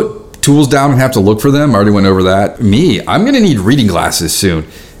 Don't put tools down and have to look for them. I already went over that. I'm going to need reading glasses soon.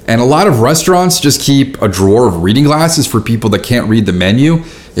 And a lot of restaurants just keep a drawer of reading glasses for people that can't read the menu.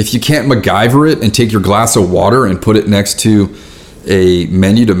 If you can't MacGyver it and take your glass of water and put it next to a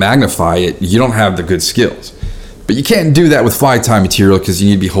menu to magnify it, you don't have the good skills. But you can't do that with fly tie material because you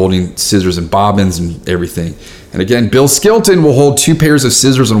need to be holding scissors and bobbins and everything. And again, Bill Skilton will hold 2 pairs of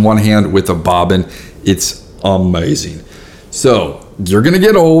scissors in one hand with a bobbin. It's amazing. So you're going to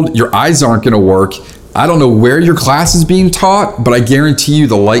get old. Your eyes aren't going to work. I don't know where your class is being taught, but I guarantee you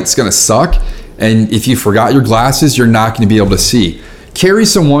the light's going to suck. And if you forgot your glasses, you're not going to be able to see. Carry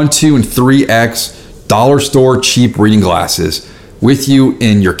some 1, 2, and 3X dollar store cheap reading glasses with you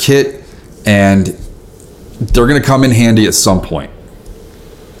in your kit, and they're going to come in handy at some point.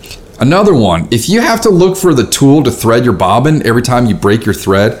 Another one, if you have to look for the tool to thread your bobbin every time you break your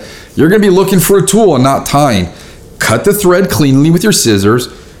thread, you're going to be looking for a tool and not tying. Cut the thread cleanly with your scissors,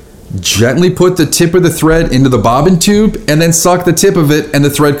 gently put the tip of the thread into the bobbin tube, and then suck the tip of it and the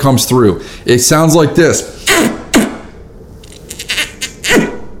thread comes through. It sounds like this.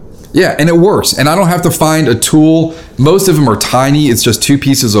 Yeah, and it works. And I don't have to find a tool. Most of them are tiny. It's just 2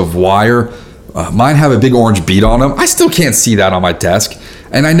 pieces of wire. Mine have a big orange bead on them. I still can't see that on my desk.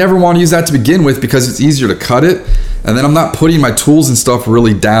 And I never want to use that to begin with because it's easier to cut it. And then I'm not putting my tools and stuff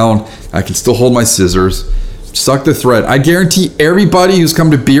really down. I can still hold my scissors. Suck the thread. I guarantee everybody who's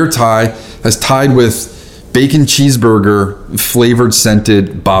come to Beer Tie has tied with bacon cheeseburger flavored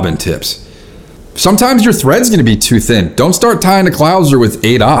scented bobbin tips. Sometimes your thread's going to be too thin. Don't start tying a clouser with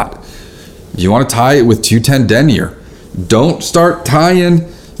 8/0. You want to tie it with 210 denier. Don't start tying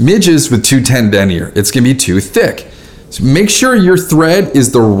midges with 210 denier. It's going to be too thick. So make sure your thread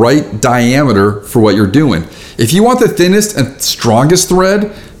is the right diameter for what you're doing. If you want the thinnest and strongest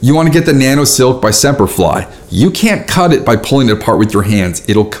thread, you want to get the Nano Silk by Semperfli. You can't cut it by pulling it apart with your hands.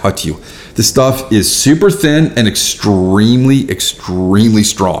 It'll cut you. This stuff is super thin and extremely, extremely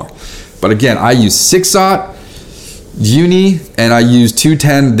strong. But again, I use 6/0 Uni and I use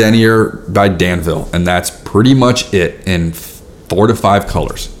 210 Denier by Danville. And that's pretty much it in 4 to 5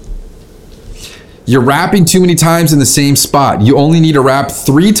 colors. You're wrapping too many times in the same spot. You only need to wrap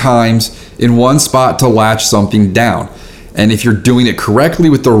 3 times in one spot to latch something down. And if you're doing it correctly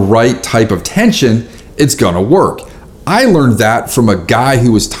with the right type of tension, it's gonna work. I learned that from a guy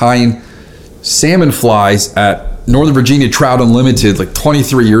who was tying salmon flies at Northern Virginia Trout Unlimited like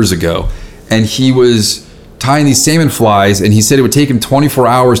 23 years ago. And he was tying these salmon flies and he said it would take him 24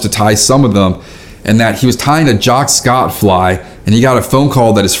 hours to tie some of them, and that he was tying a Jock Scott fly and he got a phone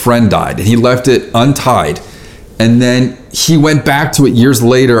call that his friend died and he left it untied. And then he went back to it years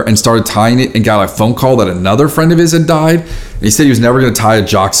later and started tying it and got a phone call that another friend of his had died. And he said he was never going to tie a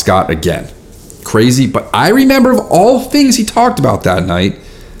Jock Scott again. Crazy, but I remember of all things he talked about that night,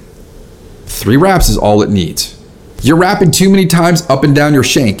 3 wraps is all it needs. You're wrapping too many times up and down your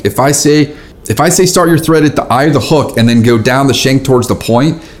shank. If I say start your thread at the eye of the hook and then go down the shank towards the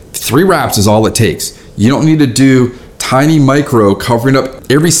point, 3 wraps is all it takes. You don't need to do tiny micro covering up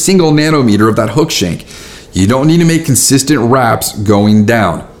every single nanometer of that hook shank. You don't need to make consistent wraps going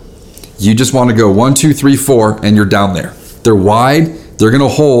down. You just want to go 1, 2, 3, 4, and you're down there. They're wide, they're going to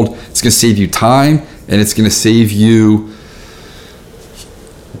hold, it's going to save you time, and it's going to save you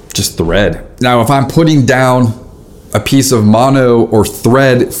just thread. Now, if I'm putting down a piece of mono or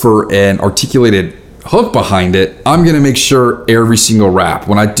thread for an articulated hook behind it, I'm going to make sure every single wrap,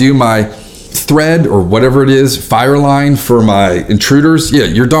 when I do my thread or whatever it is, fire line for my intruders, yeah,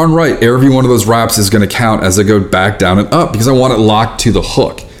 you're darn right, every one of those wraps is going to count as I go back, down, and up, because I want it locked to the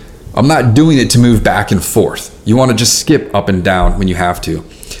hook. I'm not doing it to move back and forth. You want to just skip up and down when you have to.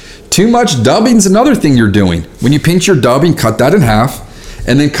 Too much dubbing is another thing you're doing. When you pinch your dubbing, cut that in half,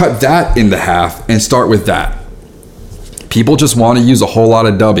 and then cut that into half and start with that. People just want to use a whole lot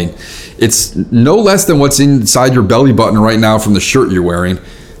of dubbing. It's no less than what's inside your belly button right now from the shirt you're wearing.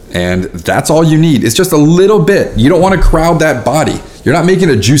 And that's all you need. It's just a little bit. You don't want to crowd that body. You're not making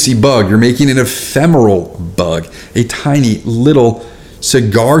a juicy bug. You're making an ephemeral bug. A tiny little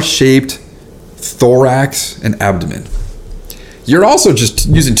cigar-shaped thorax and abdomen. You're also just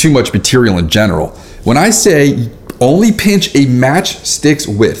using too much material in general. When I say only pinch a matchstick's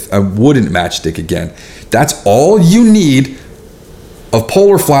width, a wooden matchstick again, that's all you need of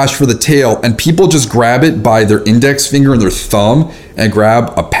polar flash for the tail, and people just grab it by their index finger and their thumb and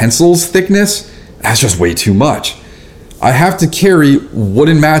grab a pencil's thickness. That's just way too much. I have to carry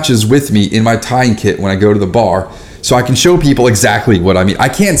wooden matches with me in my tying kit when I go to the bar so I can show people exactly what I mean. I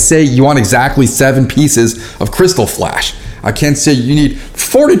can't say you want exactly 7 pieces of crystal flash. I can't say you need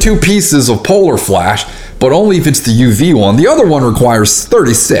 42 pieces of polar flash, but only if it's the UV one. The other one requires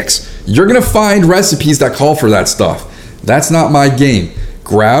 36. You're gonna find recipes that call for that stuff. That's not my game.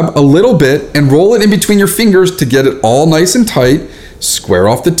 Grab a little bit and roll it in between your fingers to get it all nice and tight, square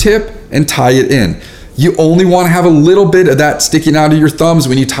off the tip and tie it in. You only wanna have a little bit of that sticking out of your thumbs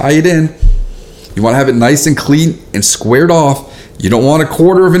when you tie it in. You wanna have it nice and clean and squared off. You don't want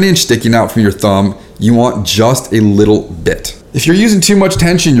 1/4 of an inch sticking out from your thumb. You want just a little bit. If you're using too much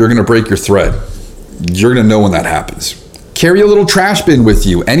tension, you're gonna break your thread. You're gonna know when that happens. Carry a little trash bin with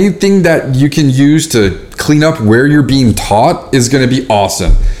you. Anything that you can use to clean up where you're being taught is gonna be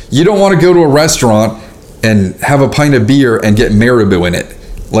awesome. You don't wanna go to a restaurant and have a pint of beer and get marabou in it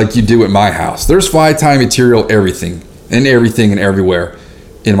like you do at my house. There's fly tie material everything and everywhere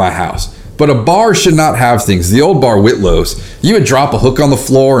in my house. But a bar should not have things. The old bar Whitlow's, you would drop a hook on the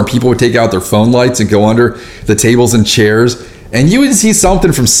floor and people would take out their phone lights and go under the tables and chairs, and you would see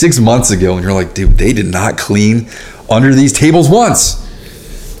something from 6 months ago and you're like, dude, they did not clean under these tables once.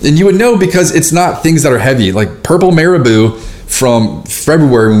 And you would know because it's not things that are heavy, like purple marabou from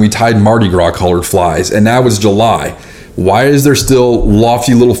February when we tied Mardi Gras colored flies, and now it's July. Why is there still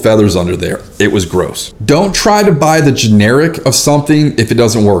lofty little feathers under there? It was gross. Don't try to buy the generic of something if it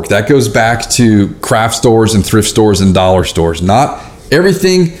doesn't work. That goes back to craft stores and thrift stores and dollar stores. Not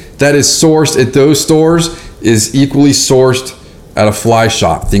everything that is sourced at those stores is equally sourced at a fly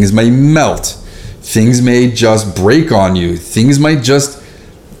shop. Things may melt. Things may just break on you. Things might just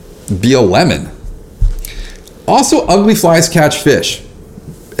be a lemon. Also, ugly flies catch fish.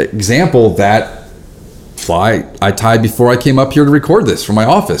 Example, that fly I tied before I came up here to record this from my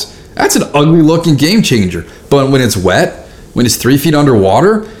office. That's an ugly looking game changer. But when it's wet, when it's 3 feet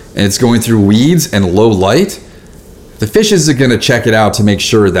underwater and it's going through weeds and low light, The fish is going to check it out to make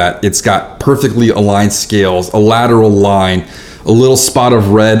sure that it's got perfectly aligned scales, a lateral line, a little spot of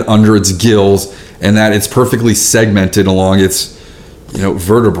red under its gills, and that it's perfectly segmented along its,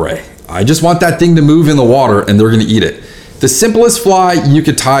 vertebrae. I just want that thing to move in the water, and they're going to eat it. The simplest fly you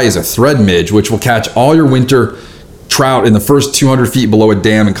could tie is a thread midge, which will catch all your winter trout in the first 200 feet below a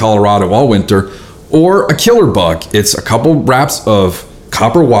dam in Colorado all winter, or a killer bug. It's a couple wraps of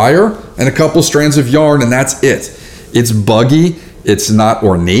copper wire and a couple strands of yarn, and that's it. It's buggy, it's not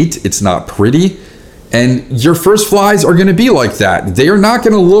ornate, it's not pretty, and your first flies are going to be like that. They are not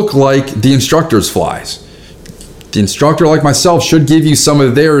going to look like the instructor's flies. The instructor, like myself, should give you some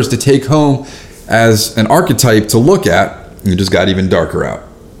of theirs to take home as an archetype to look at. You just got even darker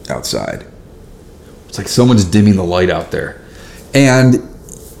outside. It's like someone's dimming the light out there. And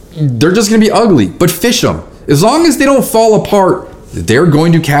they're just going to be ugly, but fish them. As long as they don't fall apart, they're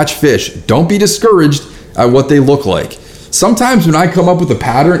going to catch fish. Don't be discouraged at what they look like. Sometimes when I come up with a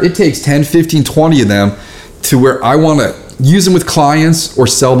pattern, it takes 10, 15, 20 of them to where I want to use them with clients or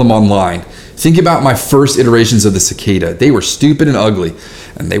sell them online. Think about my first iterations of the cicada. They were stupid and ugly,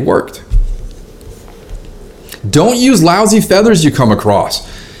 and they worked. Don't use lousy feathers you come across.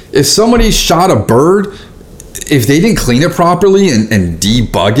 If somebody shot a bird, if they didn't clean it properly and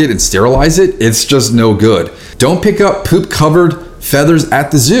debug it and sterilize it, it's just no good. Don't pick up poop-covered feathers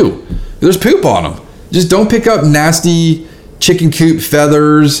at the zoo. There's poop on them. Just don't pick up nasty chicken coop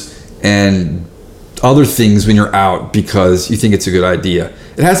feathers and other things when you're out because you think it's a good idea.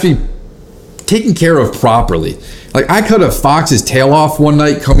 It has to be taken care of properly. Like I cut a fox's tail off one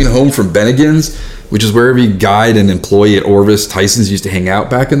night coming home from Bennigan's, which is where every guide and employee at Orvis Tyson's used to hang out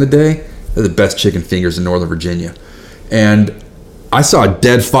back in the day. They're the best chicken fingers in Northern Virginia. And I saw a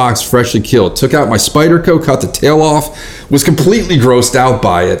dead fox freshly killed. Took out my Spyderco, cut the tail off, was completely grossed out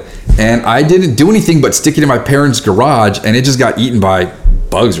by it. And I didn't do anything but stick it in my parents' garage, and it just got eaten by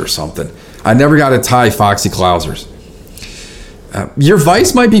bugs or something. I never got to tie foxy clousers. Your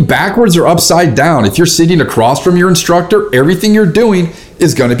vise might be backwards or upside down. If you're sitting across from your instructor, everything you're doing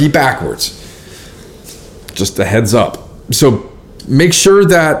is going to be backwards. Just a heads up. So make sure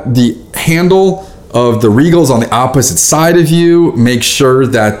that the handle of the regal's on the opposite side of you. Make sure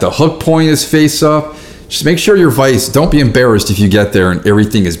that the hook point is face up. Just make sure your vise, don't be embarrassed if you get there and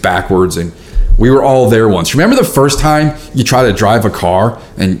everything is backwards. And we were all there once. Remember the first time you try to drive a car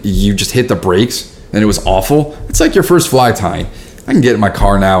and you just hit the brakes and it was awful? It's like your first fly tying. I can get in my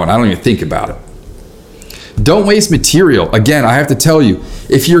car now and I don't even think about it. Don't waste material. Again, I have to tell you,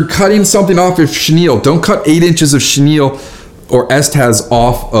 if you're cutting something off of chenille, don't cut 8 inches of chenille or Estaz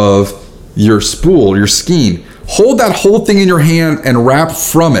off of your spool, your skein. Hold that whole thing in your hand and wrap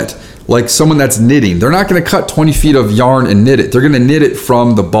from it like someone that's knitting. They're not going to cut 20 feet of yarn and knit it. They're going to knit it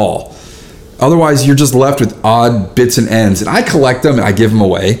from the ball. Otherwise, you're just left with odd bits and ends. And I collect them and I give them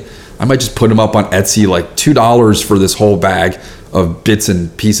away. I might just put them up on Etsy, like $2 for this whole bag of bits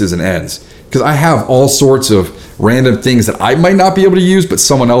and pieces and ends. Because I have all sorts of random things that I might not be able to use, but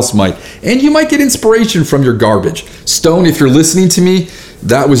someone else might. And you might get inspiration from your garbage. Stone, if you're listening to me,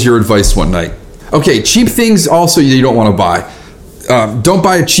 that was your advice one night. Okay, cheap things also you don't want to buy. Don't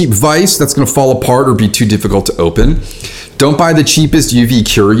buy a cheap vise that's going to fall apart or be too difficult to open. Don't buy the cheapest UV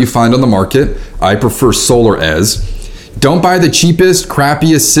cure you find on the market. I prefer Solar Ez. Don't buy the cheapest,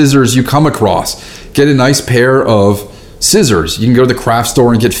 crappiest scissors you come across. Get a nice pair of scissors. You can go to the craft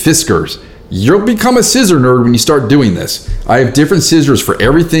store and get Fiskars. You'll become a scissor nerd when you start doing this. I have different scissors for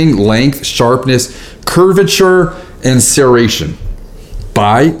everything: length, sharpness, curvature, and serration.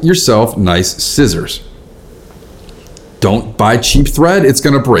 Buy yourself nice scissors. Don't buy cheap thread, it's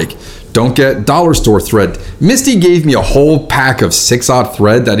gonna break. Don't get dollar store thread. Misty gave me a whole pack of 6/0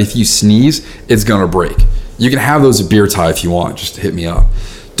 thread that if you sneeze, it's gonna break. You can have those at Beer Tie if you want, just hit me up.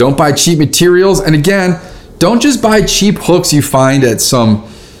 Don't buy cheap materials, and again, don't just buy cheap hooks you find at some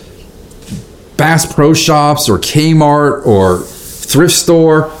Bass Pro Shops or Kmart or thrift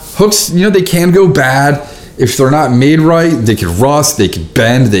store. Hooks, they can go bad. If they're not made right, they could rust, they could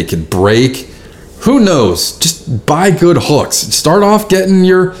bend, they could break. Who knows? Just buy good hooks. Start off getting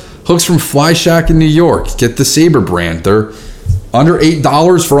your hooks from Fly Shack in New York. Get the Saber brand. They're under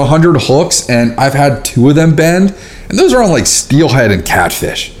 $8 for 100 hooks, and I've had 2 of them bend, and those are on like steelhead and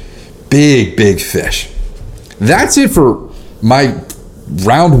catfish. Big, big fish. That's it for my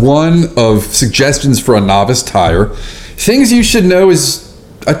round 1 of suggestions for a novice tyer. Things you should know as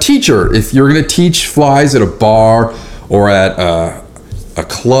a teacher. If you're going to teach flies at a bar or at a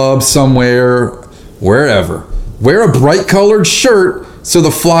club somewhere, wherever, wear a bright colored shirt so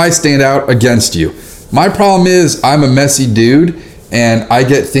the flies stand out against you. My problem is I'm a messy dude and I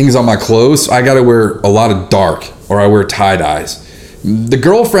get things on my clothes, so I got to wear a lot of dark or I wear tie-dyes. The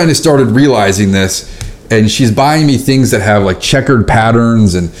girlfriend has started realizing this, and she's buying me things that have like checkered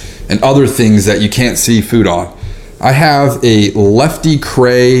patterns and other things that you can't see food on. I have a Lefty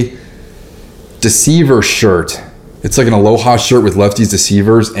Cray Deceiver shirt. It's like an Aloha shirt with Lefty's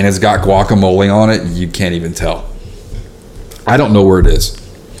Deceivers, and it's got guacamole on it. You can't even tell. I don't know where it is.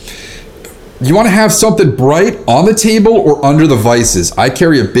 You want to have something bright on the table or under the vices. I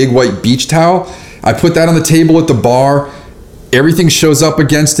carry a big white beach towel. I put that on the table at the bar. Everything shows up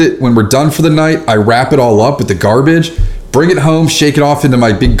against it. When we're done for the night, I wrap it all up with the garbage, bring it home, shake it off into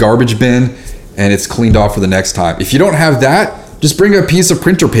my big garbage bin, and it's cleaned off for the next time. If you don't have that, just bring a piece of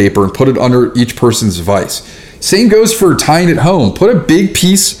printer paper and put it under each person's vice. Same goes for tying it home. Put a big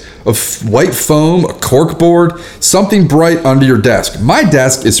piece of white foam, a cork board, something bright under your desk. My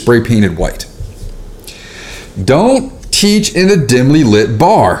desk is spray painted white. Don't teach in a dimly lit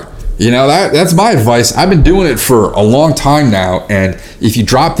bar. You know, that's my advice. I've been doing it for a long time now, and if you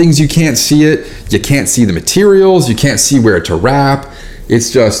drop things, you can't see it. You can't see the materials. You can't see where to wrap.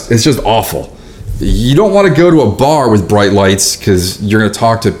 It's just awful. You don't want to go to a bar with bright lights because you're going to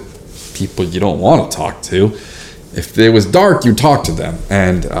talk to people you don't want to talk to. If it was dark, you'd talk to them,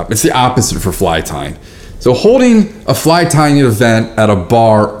 and it's the opposite for fly tying. So holding a fly tying event at a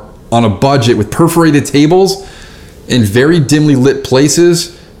bar on a budget with perforated tables in very dimly lit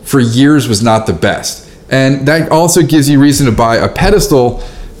places for years was not the best. And that also gives you reason to buy a pedestal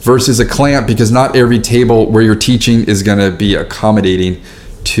versus a clamp, because not every table where you're teaching is going to be accommodating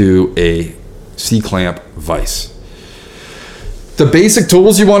to a C-clamp vise. The basic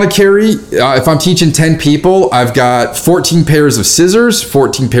tools you want to carry, if I'm teaching 10 people, I've got 14 pairs of scissors,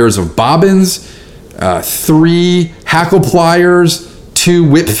 14 pairs of bobbins, 3 hackle pliers, 2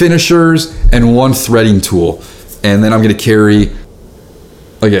 whip finishers, and 1 threading tool. And then I'm going to carry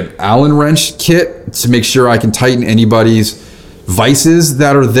like an Allen wrench kit to make sure I can tighten anybody's vices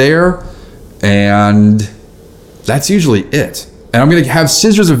that are there. And that's usually it. And I'm going to have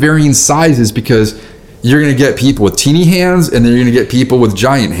scissors of varying sizes because you're going to get people with teeny hands and then you're going to get people with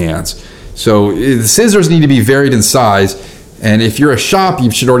giant hands. So the scissors need to be varied in size. And if you're a shop,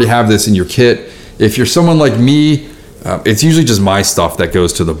 you should already have this in your kit. If you're someone like me, it's usually just my stuff that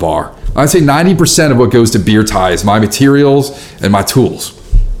goes to the bar. I'd say 90% of what goes to beer tie is my materials and my tools.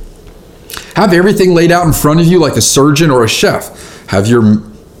 Have everything laid out in front of you like a surgeon or a chef. Have your,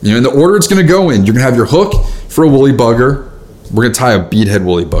 in the order it's going to go in. You're going to have your hook for a woolly bugger. We're going to tie a beadhead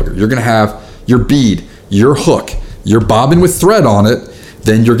woolly bugger. You're going to have your bead, your hook, your bobbin with thread on it.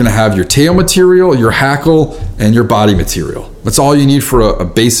 Then you're going to have your tail material, your hackle, and your body material. That's all you need for a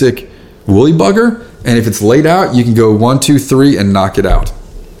basic woolly bugger. And if it's laid out, you can go 1, 2, 3 and knock it out.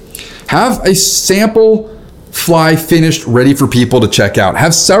 Have a sample fly finished, ready for people to check out.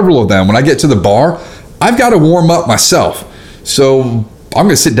 Have several of them. When I get to the bar, I've got to warm up myself. So I'm going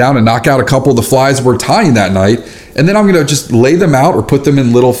to sit down and knock out a couple of the flies we're tying that night. And then I'm going to just lay them out or put them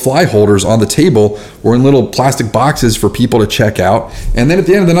in little fly holders on the table or in little plastic boxes for people to check out. And then at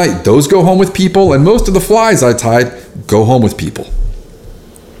the end of the night, those go home with people. And most of the flies I tied go home with people.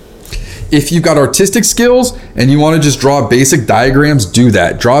 If you've got artistic skills and you want to just draw basic diagrams, do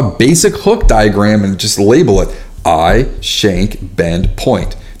that. Draw a basic hook diagram and just label it eye, shank, bend,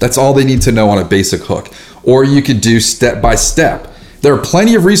 point. That's all they need to know on a basic hook. Or you could do step by step. There are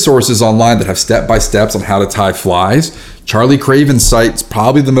plenty of resources online that have step-by-steps on how to tie flies. Charlie Craven's site is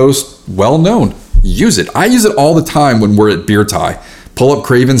probably the most well-known. Use it. I use it all the time when we're at Beer Tie. Pull up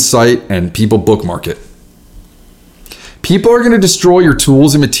Craven's site and people bookmark it. People are going to destroy your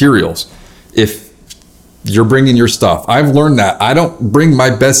tools and materials if you're bringing your stuff. I've learned that. I don't bring my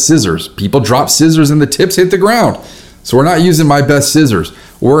best scissors. People drop scissors and the tips hit the ground. So we're not using my best scissors.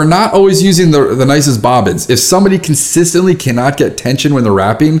 We're not always using the nicest bobbins. If somebody consistently cannot get tension when they're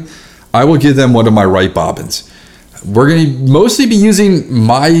wrapping, I will give them one of my right bobbins. We're going to mostly be using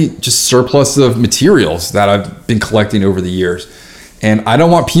my just surplus of materials that I've been collecting over the years. And I don't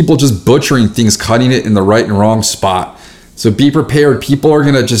want people just butchering things, cutting it in the right and wrong spot. So be prepared. People are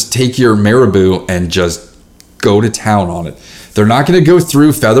going to just take your marabou and just go to town on it. They're not going to go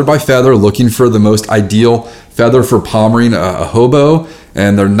through feather by feather looking for the most ideal feather for pommering a hobo,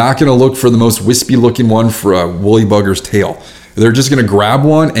 and they're not going to look for the most wispy looking one for a woolly bugger's tail. They're just going to grab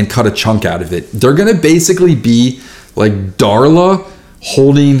one and cut a chunk out of it. They're going to basically be like Darla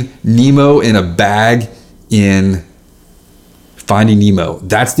holding Nemo in a bag in Finding Nemo.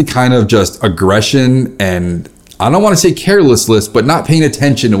 That's the kind of just aggression and, I don't want to say carelessness, but not paying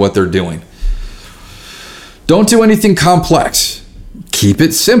attention to what they're doing. Don't do anything complex. Keep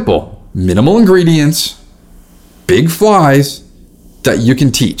it simple. Minimal ingredients, big flies that you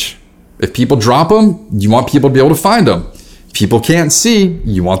can teach. If people drop them, you want people to be able to find them. If people can't see,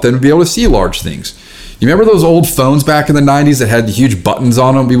 you want them to be able to see large things. You remember those old phones back in the 90s that had the huge buttons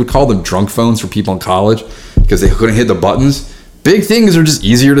on them? We would call them drunk phones for people in college because they couldn't hit the buttons. Big things are just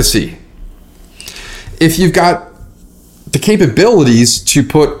easier to see. If you've got the capabilities to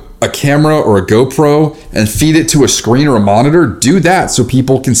put a camera or a GoPro and feed it to a screen or a monitor, do that so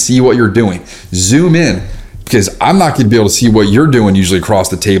people can see what you're doing. Zoom in, because I'm not going to be able to see what you're doing usually across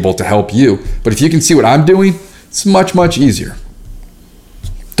the table to help you. But if you can see what I'm doing, it's much, much easier.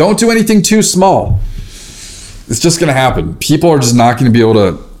 Don't do anything too small. It's just going to happen. People are just not going to be able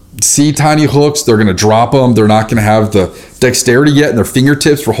to see tiny hooks. They're going to drop them. They're not going to have the dexterity yet in their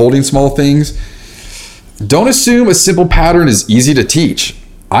fingertips for holding small things. Don't assume a simple pattern is easy to teach.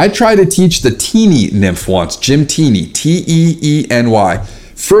 I tried to teach the teeny nymph once, Jim Teeny, Teeny.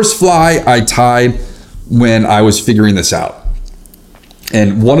 First fly I tied when I was figuring this out.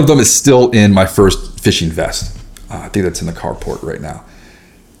 And one of them is still in my first fishing vest. I think that's in the carport right now.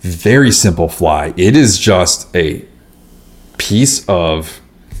 Very simple fly. It is just a piece of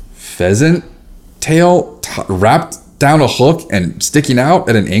pheasant tail wrapped down a hook and sticking out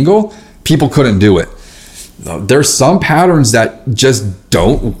at an angle. People couldn't do it. There's some patterns that just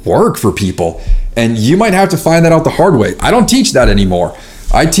don't work for people, and you might have to find that out the hard way. I don't teach that anymore.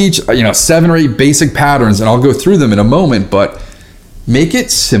 I teach 7 or 8 basic patterns, and I'll go through them in a moment, but make it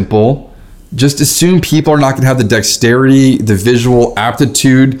simple. Just assume people are not going to have the dexterity, the visual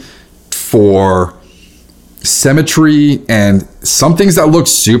aptitude for symmetry, and some things that look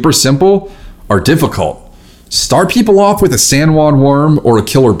super simple are difficult. Start people off with a San Juan worm or a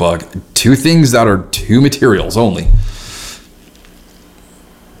killer bug. 2 things that are 2 materials only.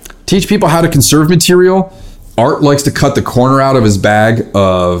 Teach people how to conserve material. Art likes to cut the corner out of his bag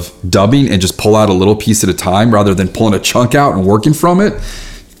of dubbing and just pull out a little piece at a time rather than pulling a chunk out and working from it.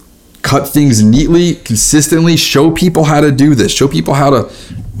 Cut things neatly, consistently. Show people how to do this. Show people how to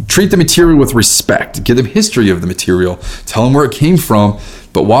treat the material with respect. Give them history of the material. Tell them where it came from.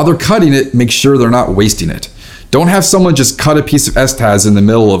 But while they're cutting it, make sure they're not wasting it. Don't have someone just cut a piece of Estaz in the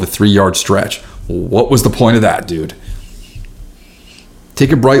middle of a 3-yard stretch. What was the point of that, dude?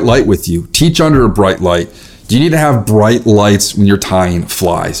 Take a bright light with you. Teach under a bright light. You need to have bright lights when you're tying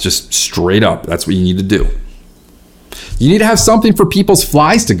flies. Just straight up. That's what you need to do. You need to have something for people's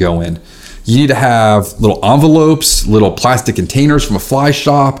flies to go in. You need to have little envelopes, little plastic containers from a fly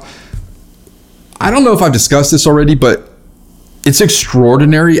shop. I don't know if I've discussed this already, but it's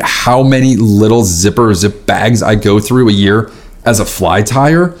extraordinary how many little zip bags I go through a year as a fly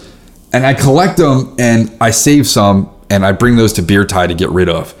tyer. And I collect them and I save some and I bring those to Beer Tie to get rid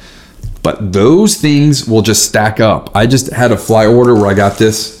of. But those things will just stack up. I just had a fly order where I got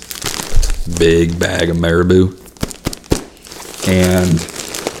this big bag of marabou. And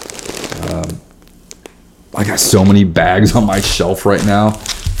I got so many bags on my shelf right now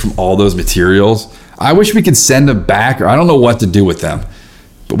from all those materials. I wish we could send them back, or I don't know what to do with them,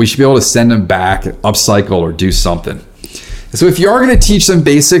 but we should be able to send them back, upcycle, or do something. And so if you are going to teach them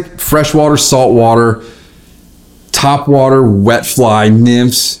basic freshwater, saltwater, topwater, wet fly,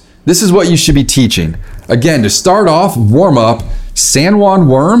 nymphs, this is what you should be teaching. Again, to start off, warm up, San Juan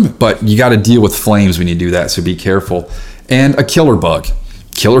worm, but you got to deal with flames when you do that, so be careful. And a killer bug.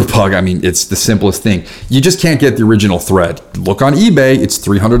 Killer bug, I mean, it's the simplest thing. You just can't get the original thread. Look on eBay, it's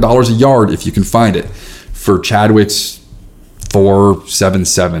 $300 a yard if you can find it. For Chadwick's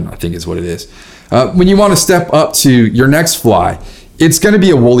 477, I think is what it is. When you want to step up to your next fly, it's going to be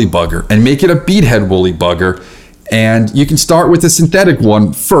a woolly bugger, and make it a beadhead woolly bugger. And you can start with a synthetic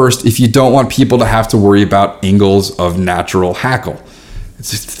one first if you don't want people to have to worry about angles of natural hackle.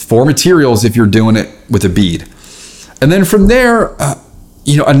 It's 4 materials if you're doing it with a bead. And then from there,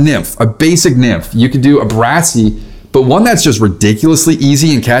 a nymph, a basic nymph. You could do a brassy, but one that's just ridiculously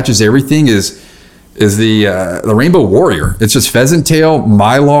easy and catches everything is the Rainbow Warrior. It's just pheasant tail,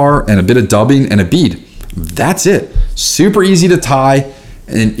 mylar, and a bit of dubbing and a bead. That's it. Super easy to tie.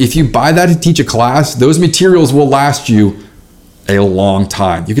 And if you buy that to teach a class, those materials will last you a long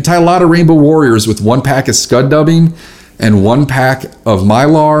time. You can tie a lot of Rainbow Warriors with 1 pack of scud dubbing and 1 pack of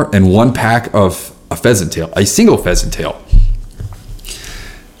mylar and 1 pack of a pheasant tail, a single pheasant tail.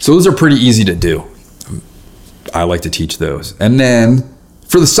 So those are pretty easy to do. I like to teach those. And then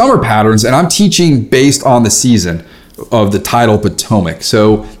for the summer patterns, and I'm teaching based on the season of the tidal Potomac.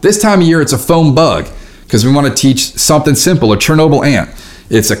 So this time of year, it's a foam bug because we want to teach something simple, a Chernobyl ant.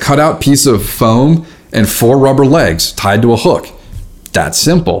 It's a cutout piece of foam and 4 rubber legs tied to a hook. That's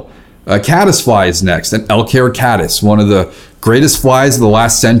simple. A caddisfly is next, an elk hair caddis, one of the greatest flies of the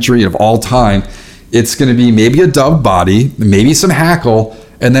last century of all time. It's going to be maybe a dove body, maybe some hackle,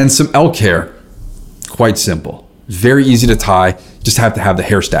 and then some elk hair. Quite simple. Very easy to tie. Just have to have the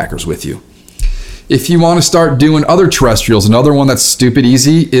hair stackers with you. If you want to start doing other terrestrials, another one that's stupid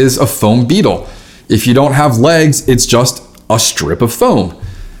easy is a foam beetle. If you don't have legs, it's just a strip of foam.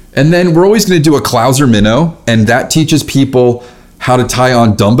 And then we're always going to do a clouser minnow, and that teaches people how to tie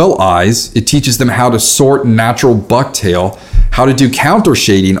on dumbbell eyes. It teaches them how to sort natural bucktail, how to do counter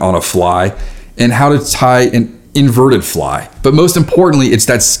shading on a fly, and how to tie an inverted fly. But most importantly, it's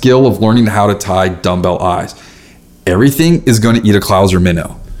that skill of learning how to tie dumbbell eyes. Everything is going to eat a clouser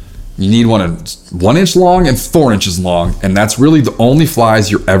minnow. You need one 1 inch long and 4 inches long, and that's really the only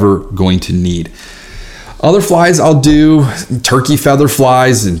flies you're ever going to need. Other flies I'll do turkey feather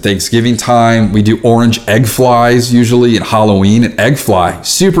flies in Thanksgiving time. We do orange egg flies usually in Halloween. An egg fly,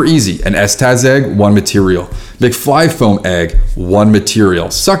 super easy. An Estaz egg, one material. McFly foam egg, one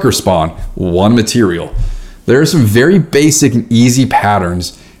material. Sucker spawn, one material. There are some very basic and easy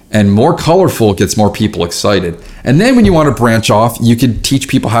patterns, and more colorful gets more people excited. And then when you want to branch off, you can teach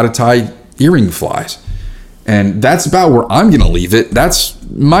people how to tie earring flies. And that's about where I'm going to leave it. That's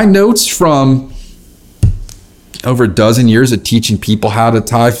my notes from over a dozen years of teaching people how to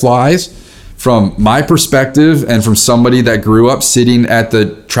tie flies from my perspective and from somebody that grew up sitting at the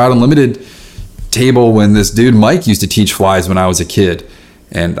Trout Unlimited table when this dude Mike used to teach flies when I was a kid.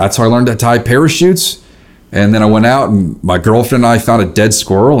 And that's how I learned to tie parachutes. And then I went out and my girlfriend and I found a dead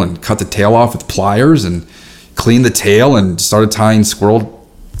squirrel and cut the tail off with pliers and cleaned the tail and started tying squirrel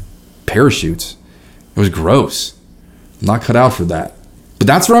parachutes. It was gross. I'm not cut out for that. But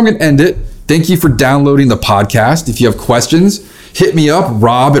that's where I'm going to end it. Thank you for downloading the podcast. If you have questions, hit me up,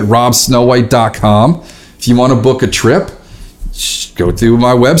 rob@robsnowhite.com. If you want to book a trip, go to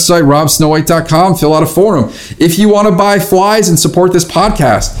my website, robsnowhite.com, fill out a forum. If you want to buy flies and support this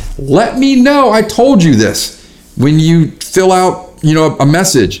podcast, let me know. I told you this. When you fill out, a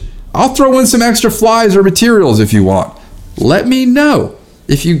message, I'll throw in some extra flies or materials if you want. Let me know.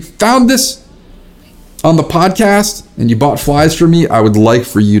 If you found this on the podcast and you bought flies from me, I would like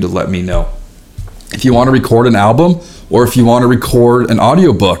for you to let me know. If you want to record an album or if you want to record an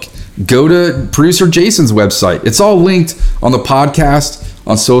audiobook, go to producer Jason's website. It's all linked on the podcast,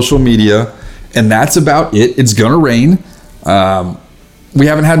 on social media, and that's about it. It's gonna rain. We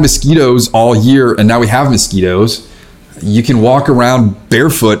haven't had mosquitoes all year, and now we have mosquitoes. You can walk around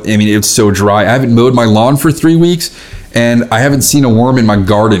barefoot. I mean, it's so dry. I haven't mowed my lawn for 3 weeks, and I haven't seen a worm in my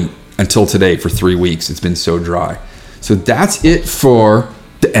garden until today for 3 weeks. It's been so dry. So that's it for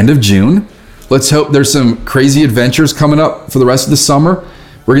the end of June. Let's hope there's some crazy adventures coming up for the rest of the summer.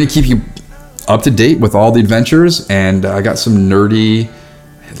 We're going to keep you up to date with all the adventures, and I got some nerdy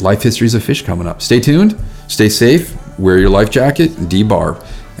life histories of fish coming up. Stay tuned, stay safe, wear your life jacket, and debarb.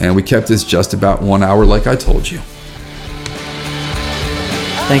 And we kept this just about 1 hour like I told you.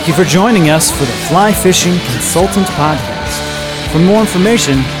 Thank you for joining us for the Fly Fishing Consultant Podcast. For more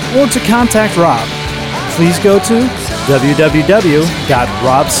information or to contact Rob, please go to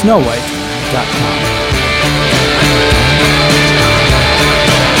www.robsnowhite.com.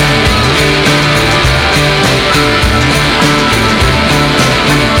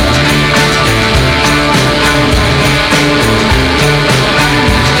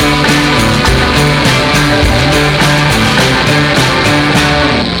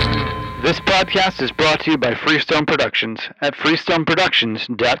 This podcast is brought to you by Freestone Productions at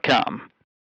freestoneproductions.com.